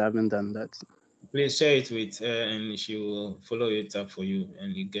 No, please, I haven't done that. Please share it with her, and she will follow it up for you,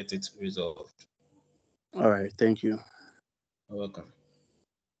 and you get it resolved. All right, thank you. You're welcome.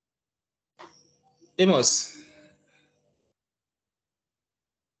 Amos,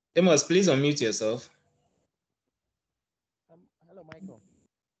 please unmute yourself. Hello, Michael.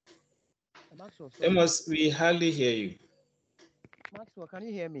 Maxwell, Amos, we hardly hear you. Maxwell, can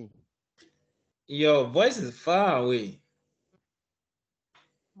you hear me? Your voice is far away.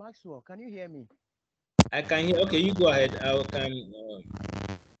 Maxwell, can you hear me? I can hear. Okay, you go ahead. I can.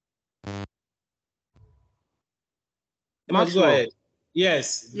 You must go Maxwell. ahead.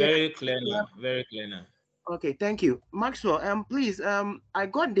 Yes, Yeah. very clear now. Very clear now. Okay, thank you. Maxwell, please, I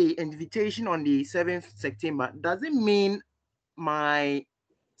got the invitation on the 7th September. Does it mean my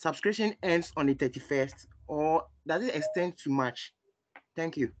subscription ends on the 31st, or does it extend to March?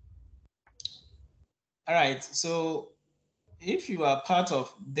 Thank you. All right. So if you are part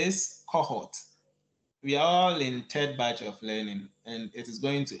of this cohort, we are all in third batch of learning, and it is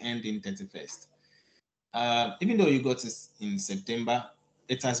going to end in 31st. Even though you got it in September,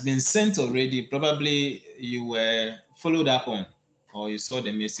 it has been sent already. Probably you were followed up on, or you saw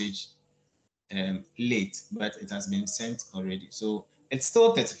the message late, but it has been sent already. So it's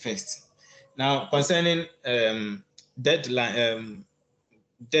still 31st. Now, concerning deadline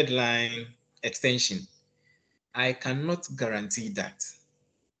extension, I cannot guarantee that.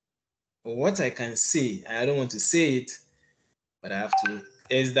 What I can say, I don't want to say it, but I have to,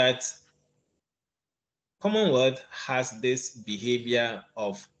 is that Commonwealth has this behavior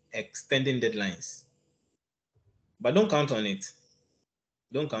of extending deadlines, but don't count on it.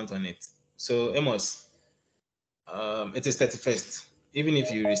 Don't count on it. So Amos, it is 31st. Even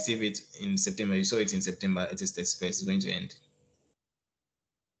if you receive it in September, you saw it in September, it is 31st, it's going to end.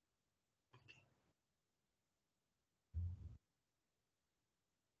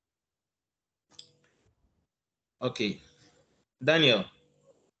 Okay. Daniel,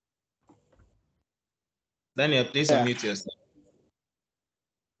 please unmute yourself.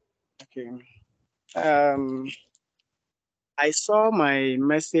 Okay. I saw my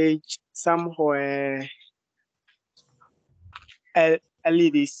message somewhere early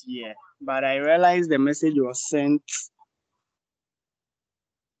this year, but I realized the message was sent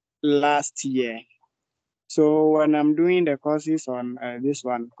last year. So when I'm doing the courses on this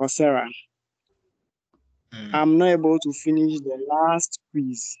one, Coursera, I'm not able to finish the last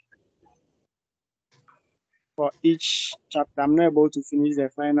quiz for each chapter. I'm not able to finish the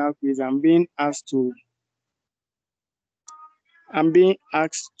final quiz. I'm being asked to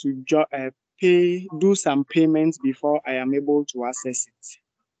do some payments before I am able to access it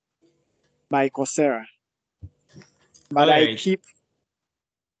by Coursera. But I keep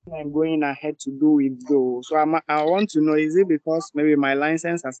going ahead to do it though. So I want to know, is it because maybe my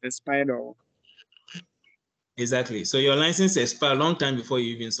license has expired or? Exactly. So your license expired a long time before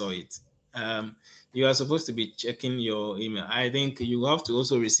you even saw it. You are supposed to be checking your email. I think you have to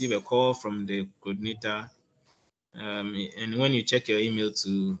also receive a call from the coordinator. And when you check your email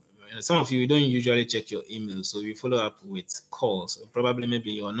some of you don't usually check your email, so you follow up with calls. Probably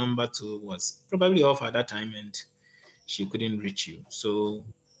maybe your number too was probably off at that time and she couldn't reach you. So,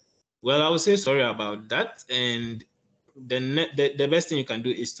 well, I would say sorry about that. And the best thing you can do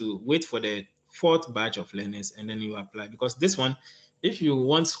is to wait for the 4th batch of learners and then you apply. Because this one, if you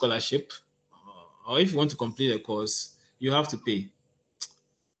want scholarship or if you want to complete a course, you have to pay.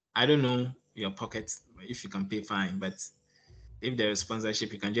 I don't know your pocket, if you can pay, fine. But if there is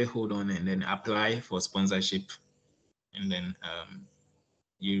sponsorship, you can just hold on and then apply for sponsorship. And then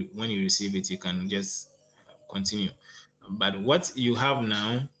when you receive it, you can just continue. But what you have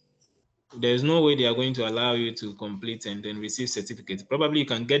now, there's no way they are going to allow you to complete and then receive certificate. Probably you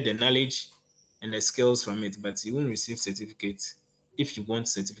can get the knowledge and the skills from it, but you won't receive certificate if you want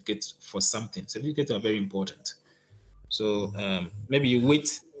certificate for something. Certificates are very important. So maybe you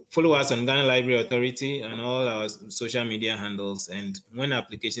wait, follow us on Ghana Library Authority and all our social media handles, and when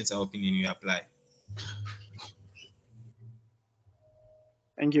applications are opening, you apply.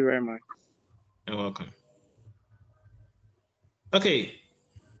 Thank you very much. You're welcome. Okay.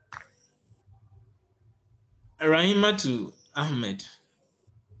 Rahimatu Ahmed.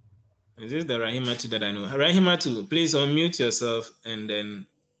 Is this the Rahimatu that I know? Rahimatu, please unmute yourself and then.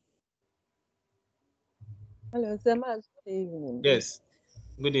 Hello, sir. Good evening. Yes.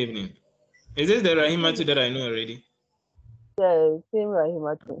 Good evening. Is this the Rahimatu that I know already? Yeah, same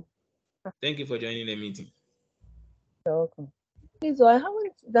Rahimatu. Thank you for joining the meeting. You're welcome. Okay, so I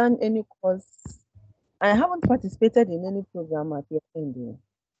haven't done any course. I haven't participated in any program at your end.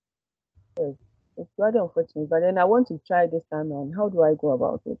 Yes, it's rather unfortunate, but then I want to try this time on. How do I go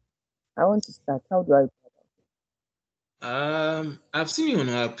about it? I want to start. How do I go about it? I've seen you on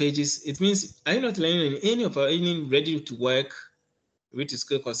our pages. It means, are you not learning any of our ready to work,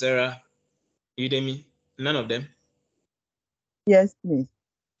 Read2SKill, Coursera, Udemy? None of them? Yes, please.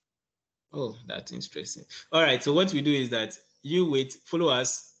 Oh, that's interesting. All right. So what we do is that you wait, follow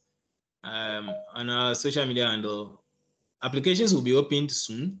us on our social media handle. Applications will be opened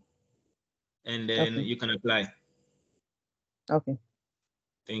soon, and then you can apply. Okay.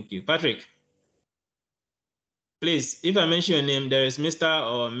 Thank you. Patrick, please, if I mention your name, there is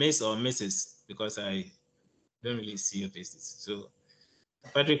Mr. or Miss or Mrs. because I Don't really see your faces. So,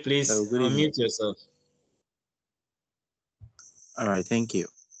 Patrick, please Good evening. unmute yourself. All right, thank you.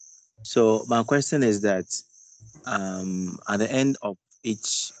 So my question is that at the end of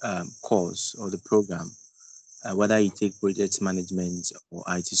each course or the program, whether you take project management or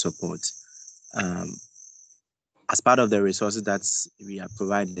IT support, um, as part of the resources that we are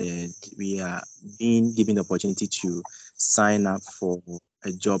provided, we are being given the opportunity to sign up for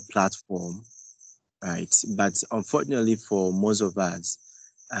a job platform, right? But unfortunately for most of us,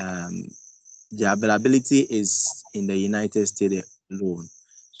 um, the availability is in the United States alone.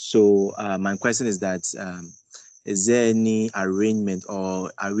 So my question is that is there any arrangement,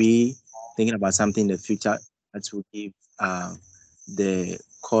 or are we thinking about something in the future that will give the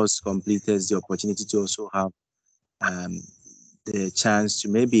course completers the opportunity to also have the chance to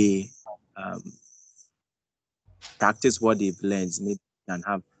maybe um, practice what they've learned, maybe can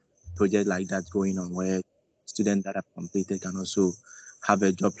have project like that going on where students that have completed can also have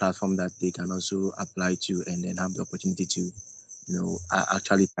a job platform that they can also apply to and then have the opportunity to,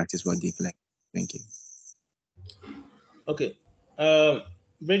 actually practice what they've learned. Thank you. Okay.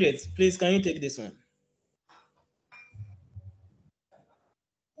 Bridget, please, can you take this one?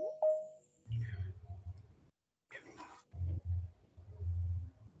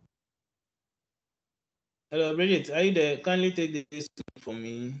 Hello, Bridget, are you there? Kindly take this for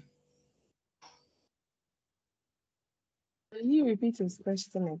me. Can you repeat his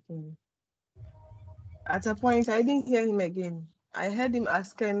question again? At a point, I didn't hear him again. I heard him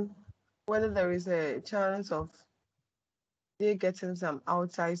asking whether there is a chance of they getting some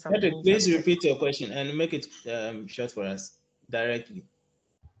outside Patrick, something. please repeat your question and make it short for us directly.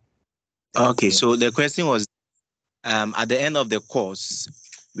 Okay, so the question was, at the end of the course,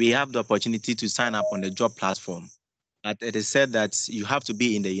 we have the opportunity to sign up on the job platform. But it is said that you have to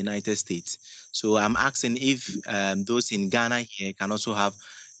be in the United States. So I'm asking if those in Ghana here can also have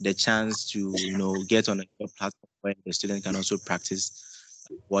the chance to, get on a job platform where the student can also practice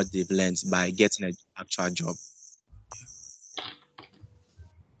what they've learned by getting an actual job.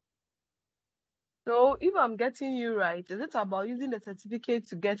 So if I'm getting you right, is it about using the certificate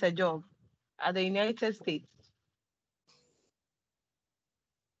to get a job at the United States?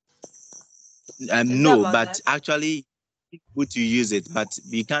 No, but actually good to use it, but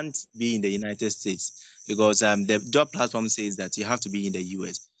we can't be in the United States because the job platform says that you have to be in the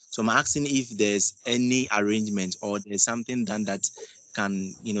US. So I'm asking if there's any arrangement or there's something done that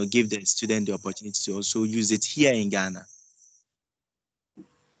can, give the student the opportunity to also use it here in Ghana.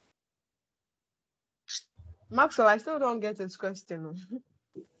 Maxwell, I still don't get his question.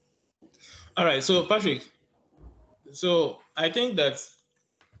 All right, so Patrick, so I think that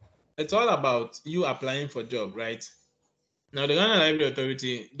it's all about you applying for job, right? Now, the Ghana Library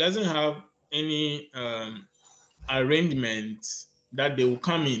Authority doesn't have any arrangement that they will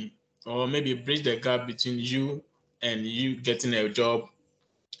come in or maybe bridge the gap between you and you getting a job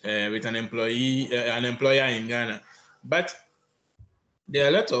with an employer in Ghana. But there are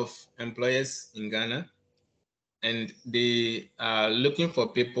a lot of employers in Ghana, and they are looking for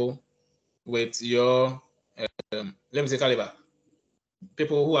people with your, let me say, caliber,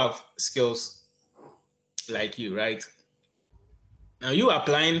 people who have skills like you, right? Now, you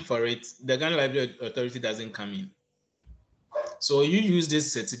applying for it, the Ghana Library Authority doesn't come in. So you use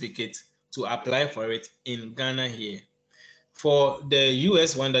this certificate to apply for it in Ghana here. For the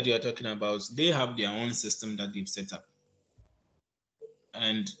US one that you're talking about, they have their own system that they've set up.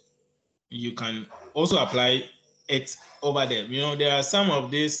 And you can also apply it over there. There are some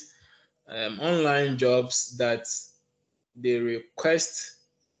of these online jobs that they request.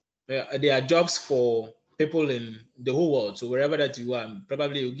 They are jobs for people in the whole world. So wherever that you are,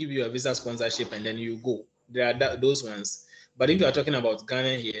 probably will give you a visa sponsorship and then you go. There are those ones. But if you are talking about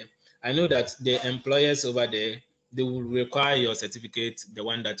Ghana here, I know that the employers over there, they will require your certificate, the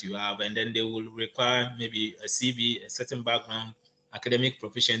one that you have, and then they will require maybe a CV, a certain background, academic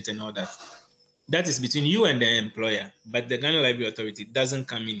proficient, and all that. That is between you and the employer, but the Ghana Library Authority doesn't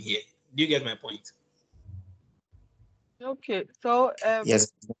come in here. Do you get my point? Okay, so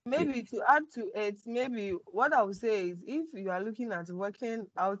Yes. maybe to add to it, maybe what I would say is if you are looking at working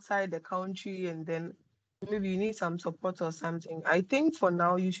outside the country and then maybe you need some support or something, I think for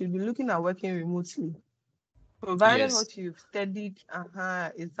now you should be looking at working remotely. Provided Yes. what you've studied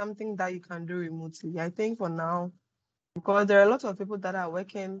is something that you can do remotely. I think for now, because there are a lot of people that are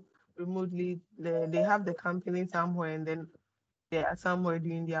working remotely, they have the company somewhere and then they are somewhere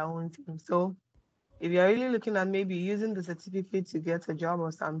doing their own thing. So if you're really looking at maybe using the certificate to get a job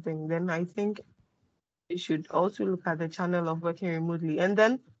or something, then I think you should also look at the channel of working remotely. And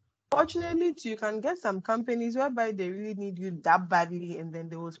then Fortunately, too, you can get some companies whereby they really need you that badly, and then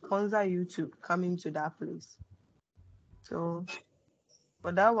they will sponsor you to come into that place. So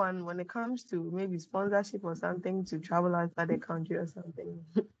for that one, when it comes to maybe sponsorship or something to travel outside the country or something,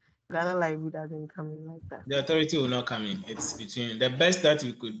 Ghana Library doesn't come in like that. The authority will not come in. It's between the best that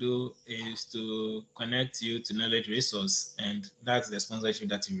we could do is to connect you to knowledge resource, and that's the sponsorship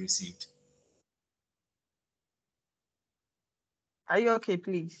that you received. Are you okay,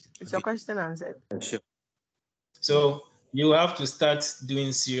 please? It's your question answered. Sure. So you have to start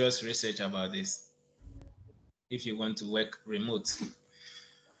doing serious research about this if you want to work remote.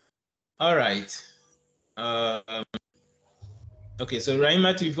 All right. Okay, so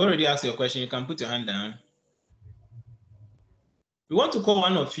Raimat, you've already asked your question. You can put your hand down. We want to call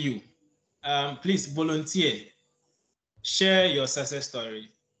one of you. Please volunteer. Share your success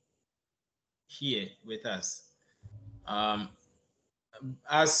story here with us.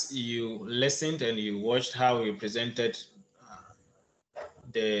 As you listened and you watched how we presented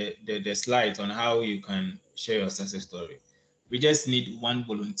the slides on how you can share your success story, we just need one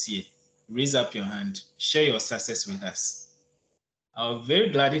volunteer. Raise up your hand. Share your success with us. I'm very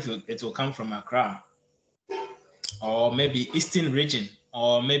glad if it will come from Accra, or maybe Eastern region,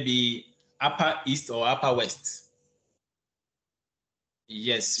 or maybe Upper East or Upper West.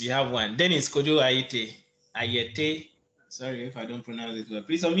 Yes, we have one. Then it's Kojo Ayete. Ayete. Sorry if I don't pronounce it well.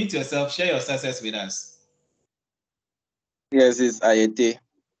 Please unmute yourself. Share your success with us. Yes, it's Ayete.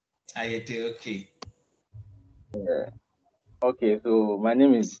 Ayete, okay. Okay, so my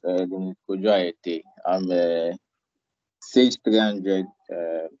name is Dennis Kojo Ayete. I'm a Sage 300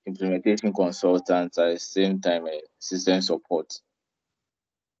 implementation consultant, at the same time a system support.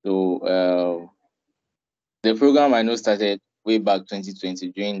 So the program I know started way back 2020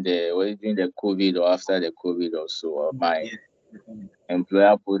 during the COVID or after the COVID or so. My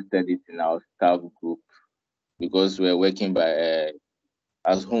employer posted it in our staff group because we were working by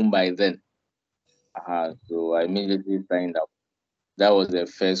at home by then. So I immediately signed up. That was the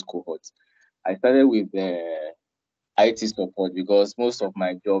first cohort. I started with IT support because most of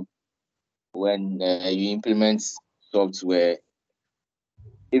my job when you implement software,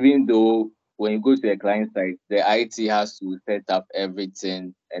 even though when you go to a client site, the IT has to set up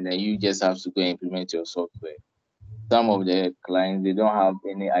everything and then you just have to go and implement your software. Some of the clients, they don't have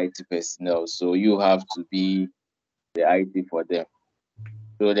any IT personnel, so you have to be the IT for them.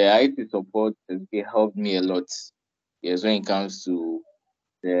 So the IT support, it helped me a lot. Yes, when it comes to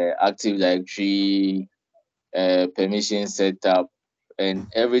the Active Directory, permission setup, and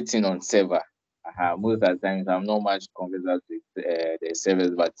everything on server. Most of the times, I'm not much conversant with the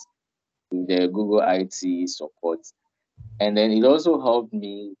servers, but with the Google IT support. And then it also helped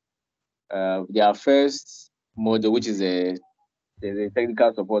me. Their first model, which is the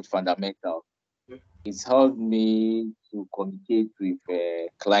technical support fundamental, it's helped me to communicate with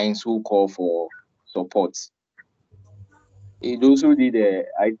clients who call for support. Those who did the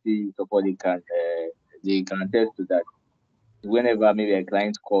IT support, they can attest to that. Whenever maybe a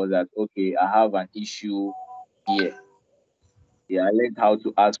client calls that, okay, I have an issue here. Yeah, I learned how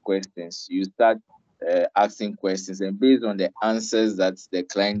to ask questions. You start asking questions, and based on the answers that the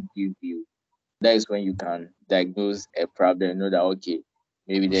client gives you, that is when you can diagnose a problem. Know that okay,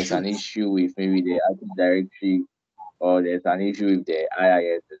 maybe there's an issue with maybe the Active Directory, or there's an issue with the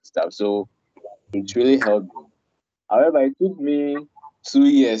IIS and stuff. So it's really helped me. However, it took me 2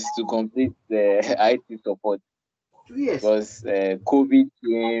 years to complete the IT support. 2 years. Because COVID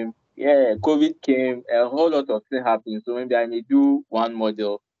came. Yeah, COVID came. A whole lot of things happened. So maybe I may do one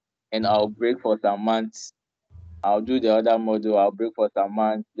module and I'll break for some months. I'll do the other module. I'll break for some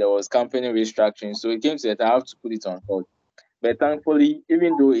months. There was company restructuring. So it came to that I have to put it on hold. But thankfully,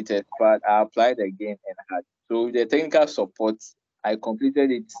 even though it expired, I applied again and had. So with the technical support, I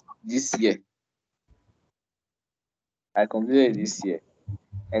completed it this year. And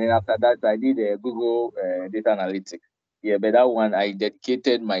then after that, I did Google data analytics. Yeah, but that one, I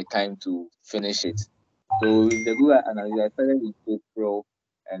dedicated my time to finish it. So with the Google analytics, I started in April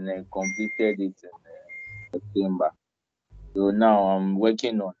and then completed it in September. So now I'm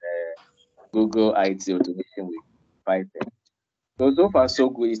working on Google IT automation with Python. So far, so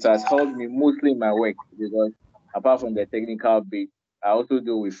good. It has helped me mostly in my work because apart from the technical bit, I also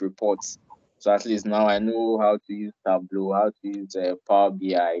do with reports. So at least now I know how to use Tableau, how to use Power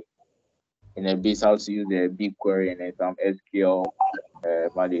BI, in a bit how to use the BigQuery and some SQL,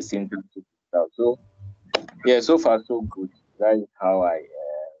 but the syntax stuff. So yeah, so far so good. That is how I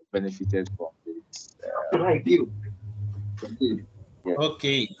benefited from this. Thank you. Yes.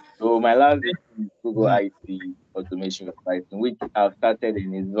 Okay. So my last is Google IT automation with Python, which I've started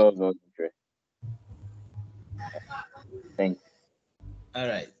and is very, very interesting. Thank you. All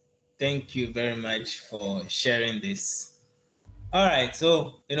right. Thank you very much for sharing this. All right.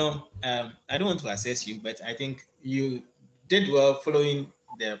 So, I don't want to assess you, but I think you did well following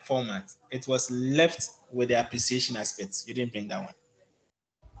the format. It was left with the appreciation aspects. You didn't bring that one.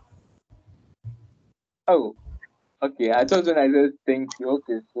 Oh, okay. I thought when I said thank you.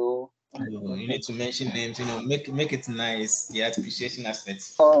 Okay, so You need to mention names. Make it nice. The appreciation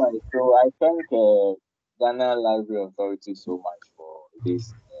aspects. all right. So I thank Ghana Library Authority so much for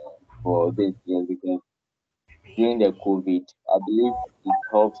this year, because during the COVID, I believe it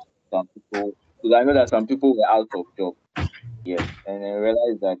helped some people. Because I know that some people were out of job. Yes, and I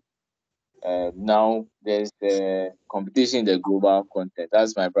realized that now there's competition in the global content.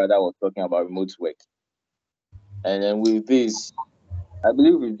 As my brother was talking about remote work, and then with this, I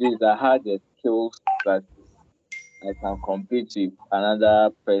believe with this, I had the skills that I can compete with another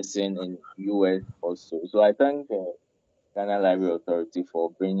person in US also. So I thank Ghana Library Authority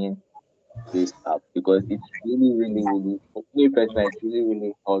for bringing this up, because it's really, really, really, for me personally, it's really,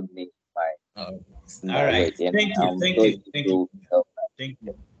 really helped me in All my right. work. And Thank you. I'm Thank sure you. it Thank you. will help. Thank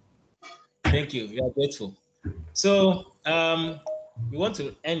you. Thank you. We are grateful. So we want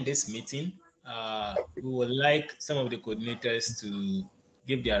to end this meeting. We would like some of the coordinators to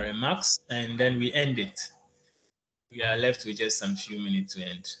give their remarks, and then we end it. We are left with just some few minutes to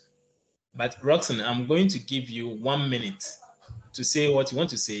end. But Roxanne, I'm going to give you 1 minute to say what you want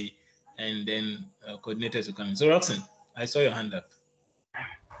to say, and then coordinators will come in. So Roxanne, I saw your hand up.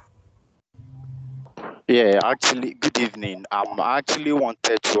 Yeah, actually, good evening. I actually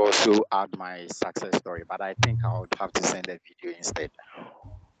wanted to also add my success story, but I think I would have to send a video instead.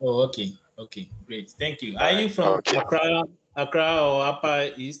 Oh, okay. Okay, great. Thank you. Are you from Accra or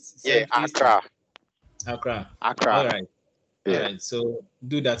Upper East? Yeah, Accra. Accra. All right. Yeah. All right. So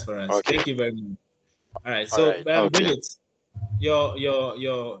do that for us. Okay. Thank you very much. All right. All So right. Okay. Bridget,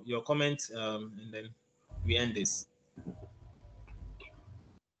 your comment, and then we end this.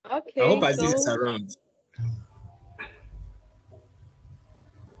 Okay. I hope Aziz is around.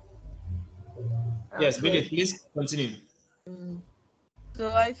 Yes, Bridget, please continue.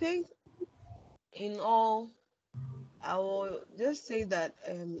 So I think in all, I will just say that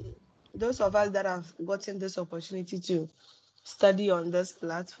those of us that have gotten this opportunity to study on this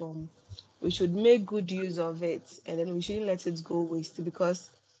platform, we should make good use of it, and then we shouldn't let it go waste,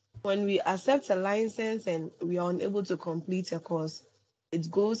 because when we accept a license and we are unable to complete a course, it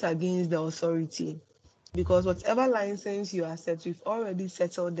goes against the authority, because whatever license you accept, we've already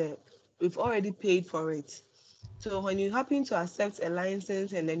settled there, we've already paid for it. So when you happen to accept a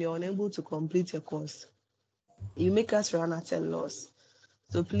license and then you're unable to complete a course, you make us run at a loss.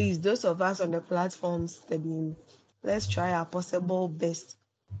 So please, those of us on the platforms studying, let's try our possible best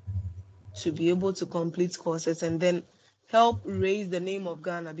to be able to complete courses and then help raise the name of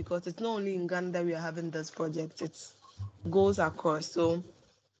Ghana, because it's not only in Ghana that we are having this project, it goes across. So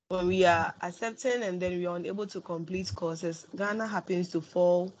when we are accepting and then we are unable to complete courses, Ghana happens to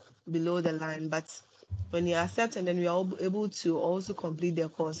fall below the line. But when you accept and then we are able to also complete the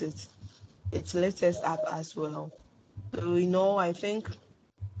courses, it lifts us up as well. So, I think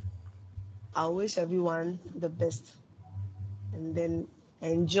I wish everyone the best, and then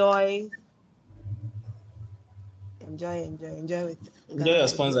enjoy with Enjoy Ghana your Library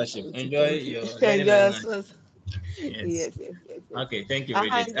sponsorship. Authority. Enjoy Thank you. your learning Enjoy your online. sponsor. Yes. Yes. Okay, thank you,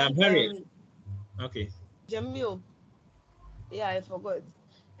 Bridget. And Harriet. Okay. Jamil. Yeah, I forgot.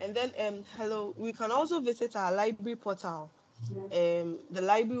 And then hello, we can also visit our library portal, the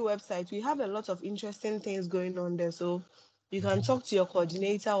library website. We have a lot of interesting things going on there. So you can talk to your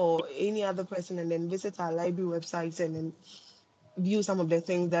coordinator or any other person and then visit our library website and then view some of the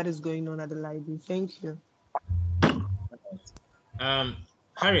things that is going on at the library. Thank you.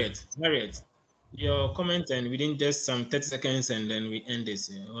 Harriet, your comment, and within just some 30 seconds, and then we end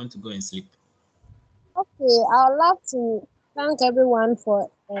this. I want to go and sleep. Okay, I would love to thank everyone for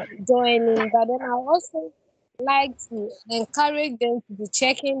joining, but then I would also like to encourage them to be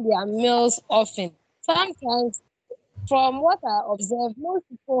checking their mails often. Sometimes, from what I observe, most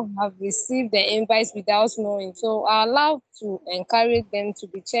people have received the invites without knowing. So I love to encourage them to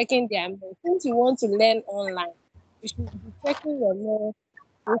be checking their mail. Since you want to learn online, you should be checking your mail,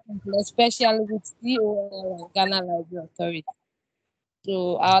 especially with DOL and Ghana Library Authority.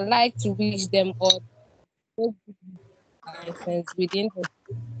 So I'd like to wish them all license within the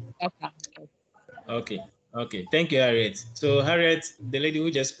Okay. Thank you, Harriet. So Harriet, the lady who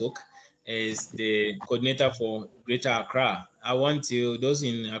just spoke, is the coordinator for Greater Accra I want you, those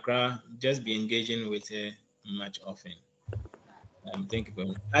in Accra, just be engaging with her much often. Thank you very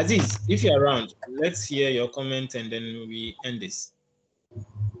much. Aziz, if you're around, let's hear your comment and then we end this.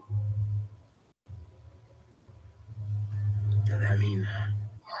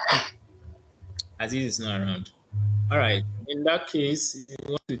 Aziz is not around. All right. In that case,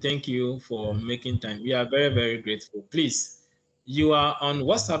 we want to thank you for making time. We are very, very grateful. Please, you are on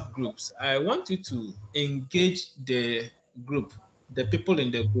WhatsApp groups. I want you to engage the group, the people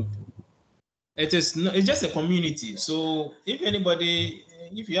in the group. It's just a community. So if anybody,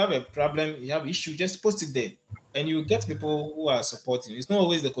 if you have a problem, you have issue, just post it there, and you get people who are supporting. It's not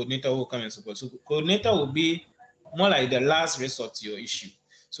always the coordinator who will come and support. So coordinator will be more like the last resort to your issue.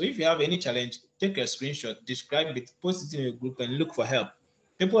 So if you have any challenge, take a screenshot, describe it, post it in a group, and look for help.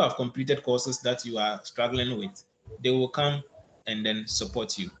 People have completed courses that you are struggling with. They will come and then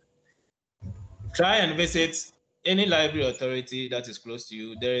support you. Try and visit any library authority that is close to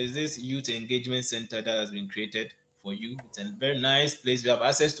you. There is this youth engagement center that has been created for you. It's a very nice place. You have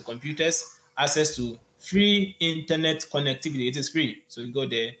access to computers, access to free internet connectivity. It is free. So you go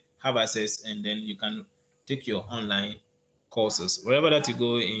there, have access, and then you can take your online courses. Wherever that you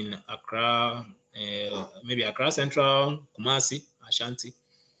go in Accra, maybe Accra Central, Kumasi, Ashanti,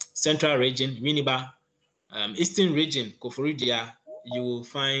 Central Region, Winneba, Eastern Region, Koforidua, you will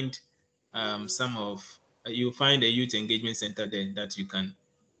find you'll find a youth engagement center there that you can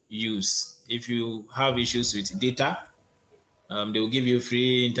use. If you have issues with data, they will give you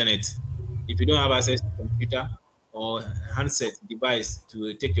free internet. If you don't have access to computer or handset device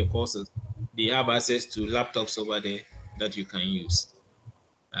to take your courses, they have access to laptops over there that you can use.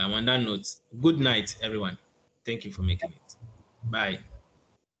 On that note, good night, everyone. Thank you for making it. Bye.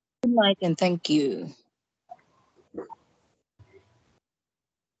 Good night and thank you.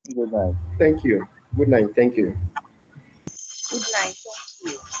 Good night. Thank you. Good night. Thank you.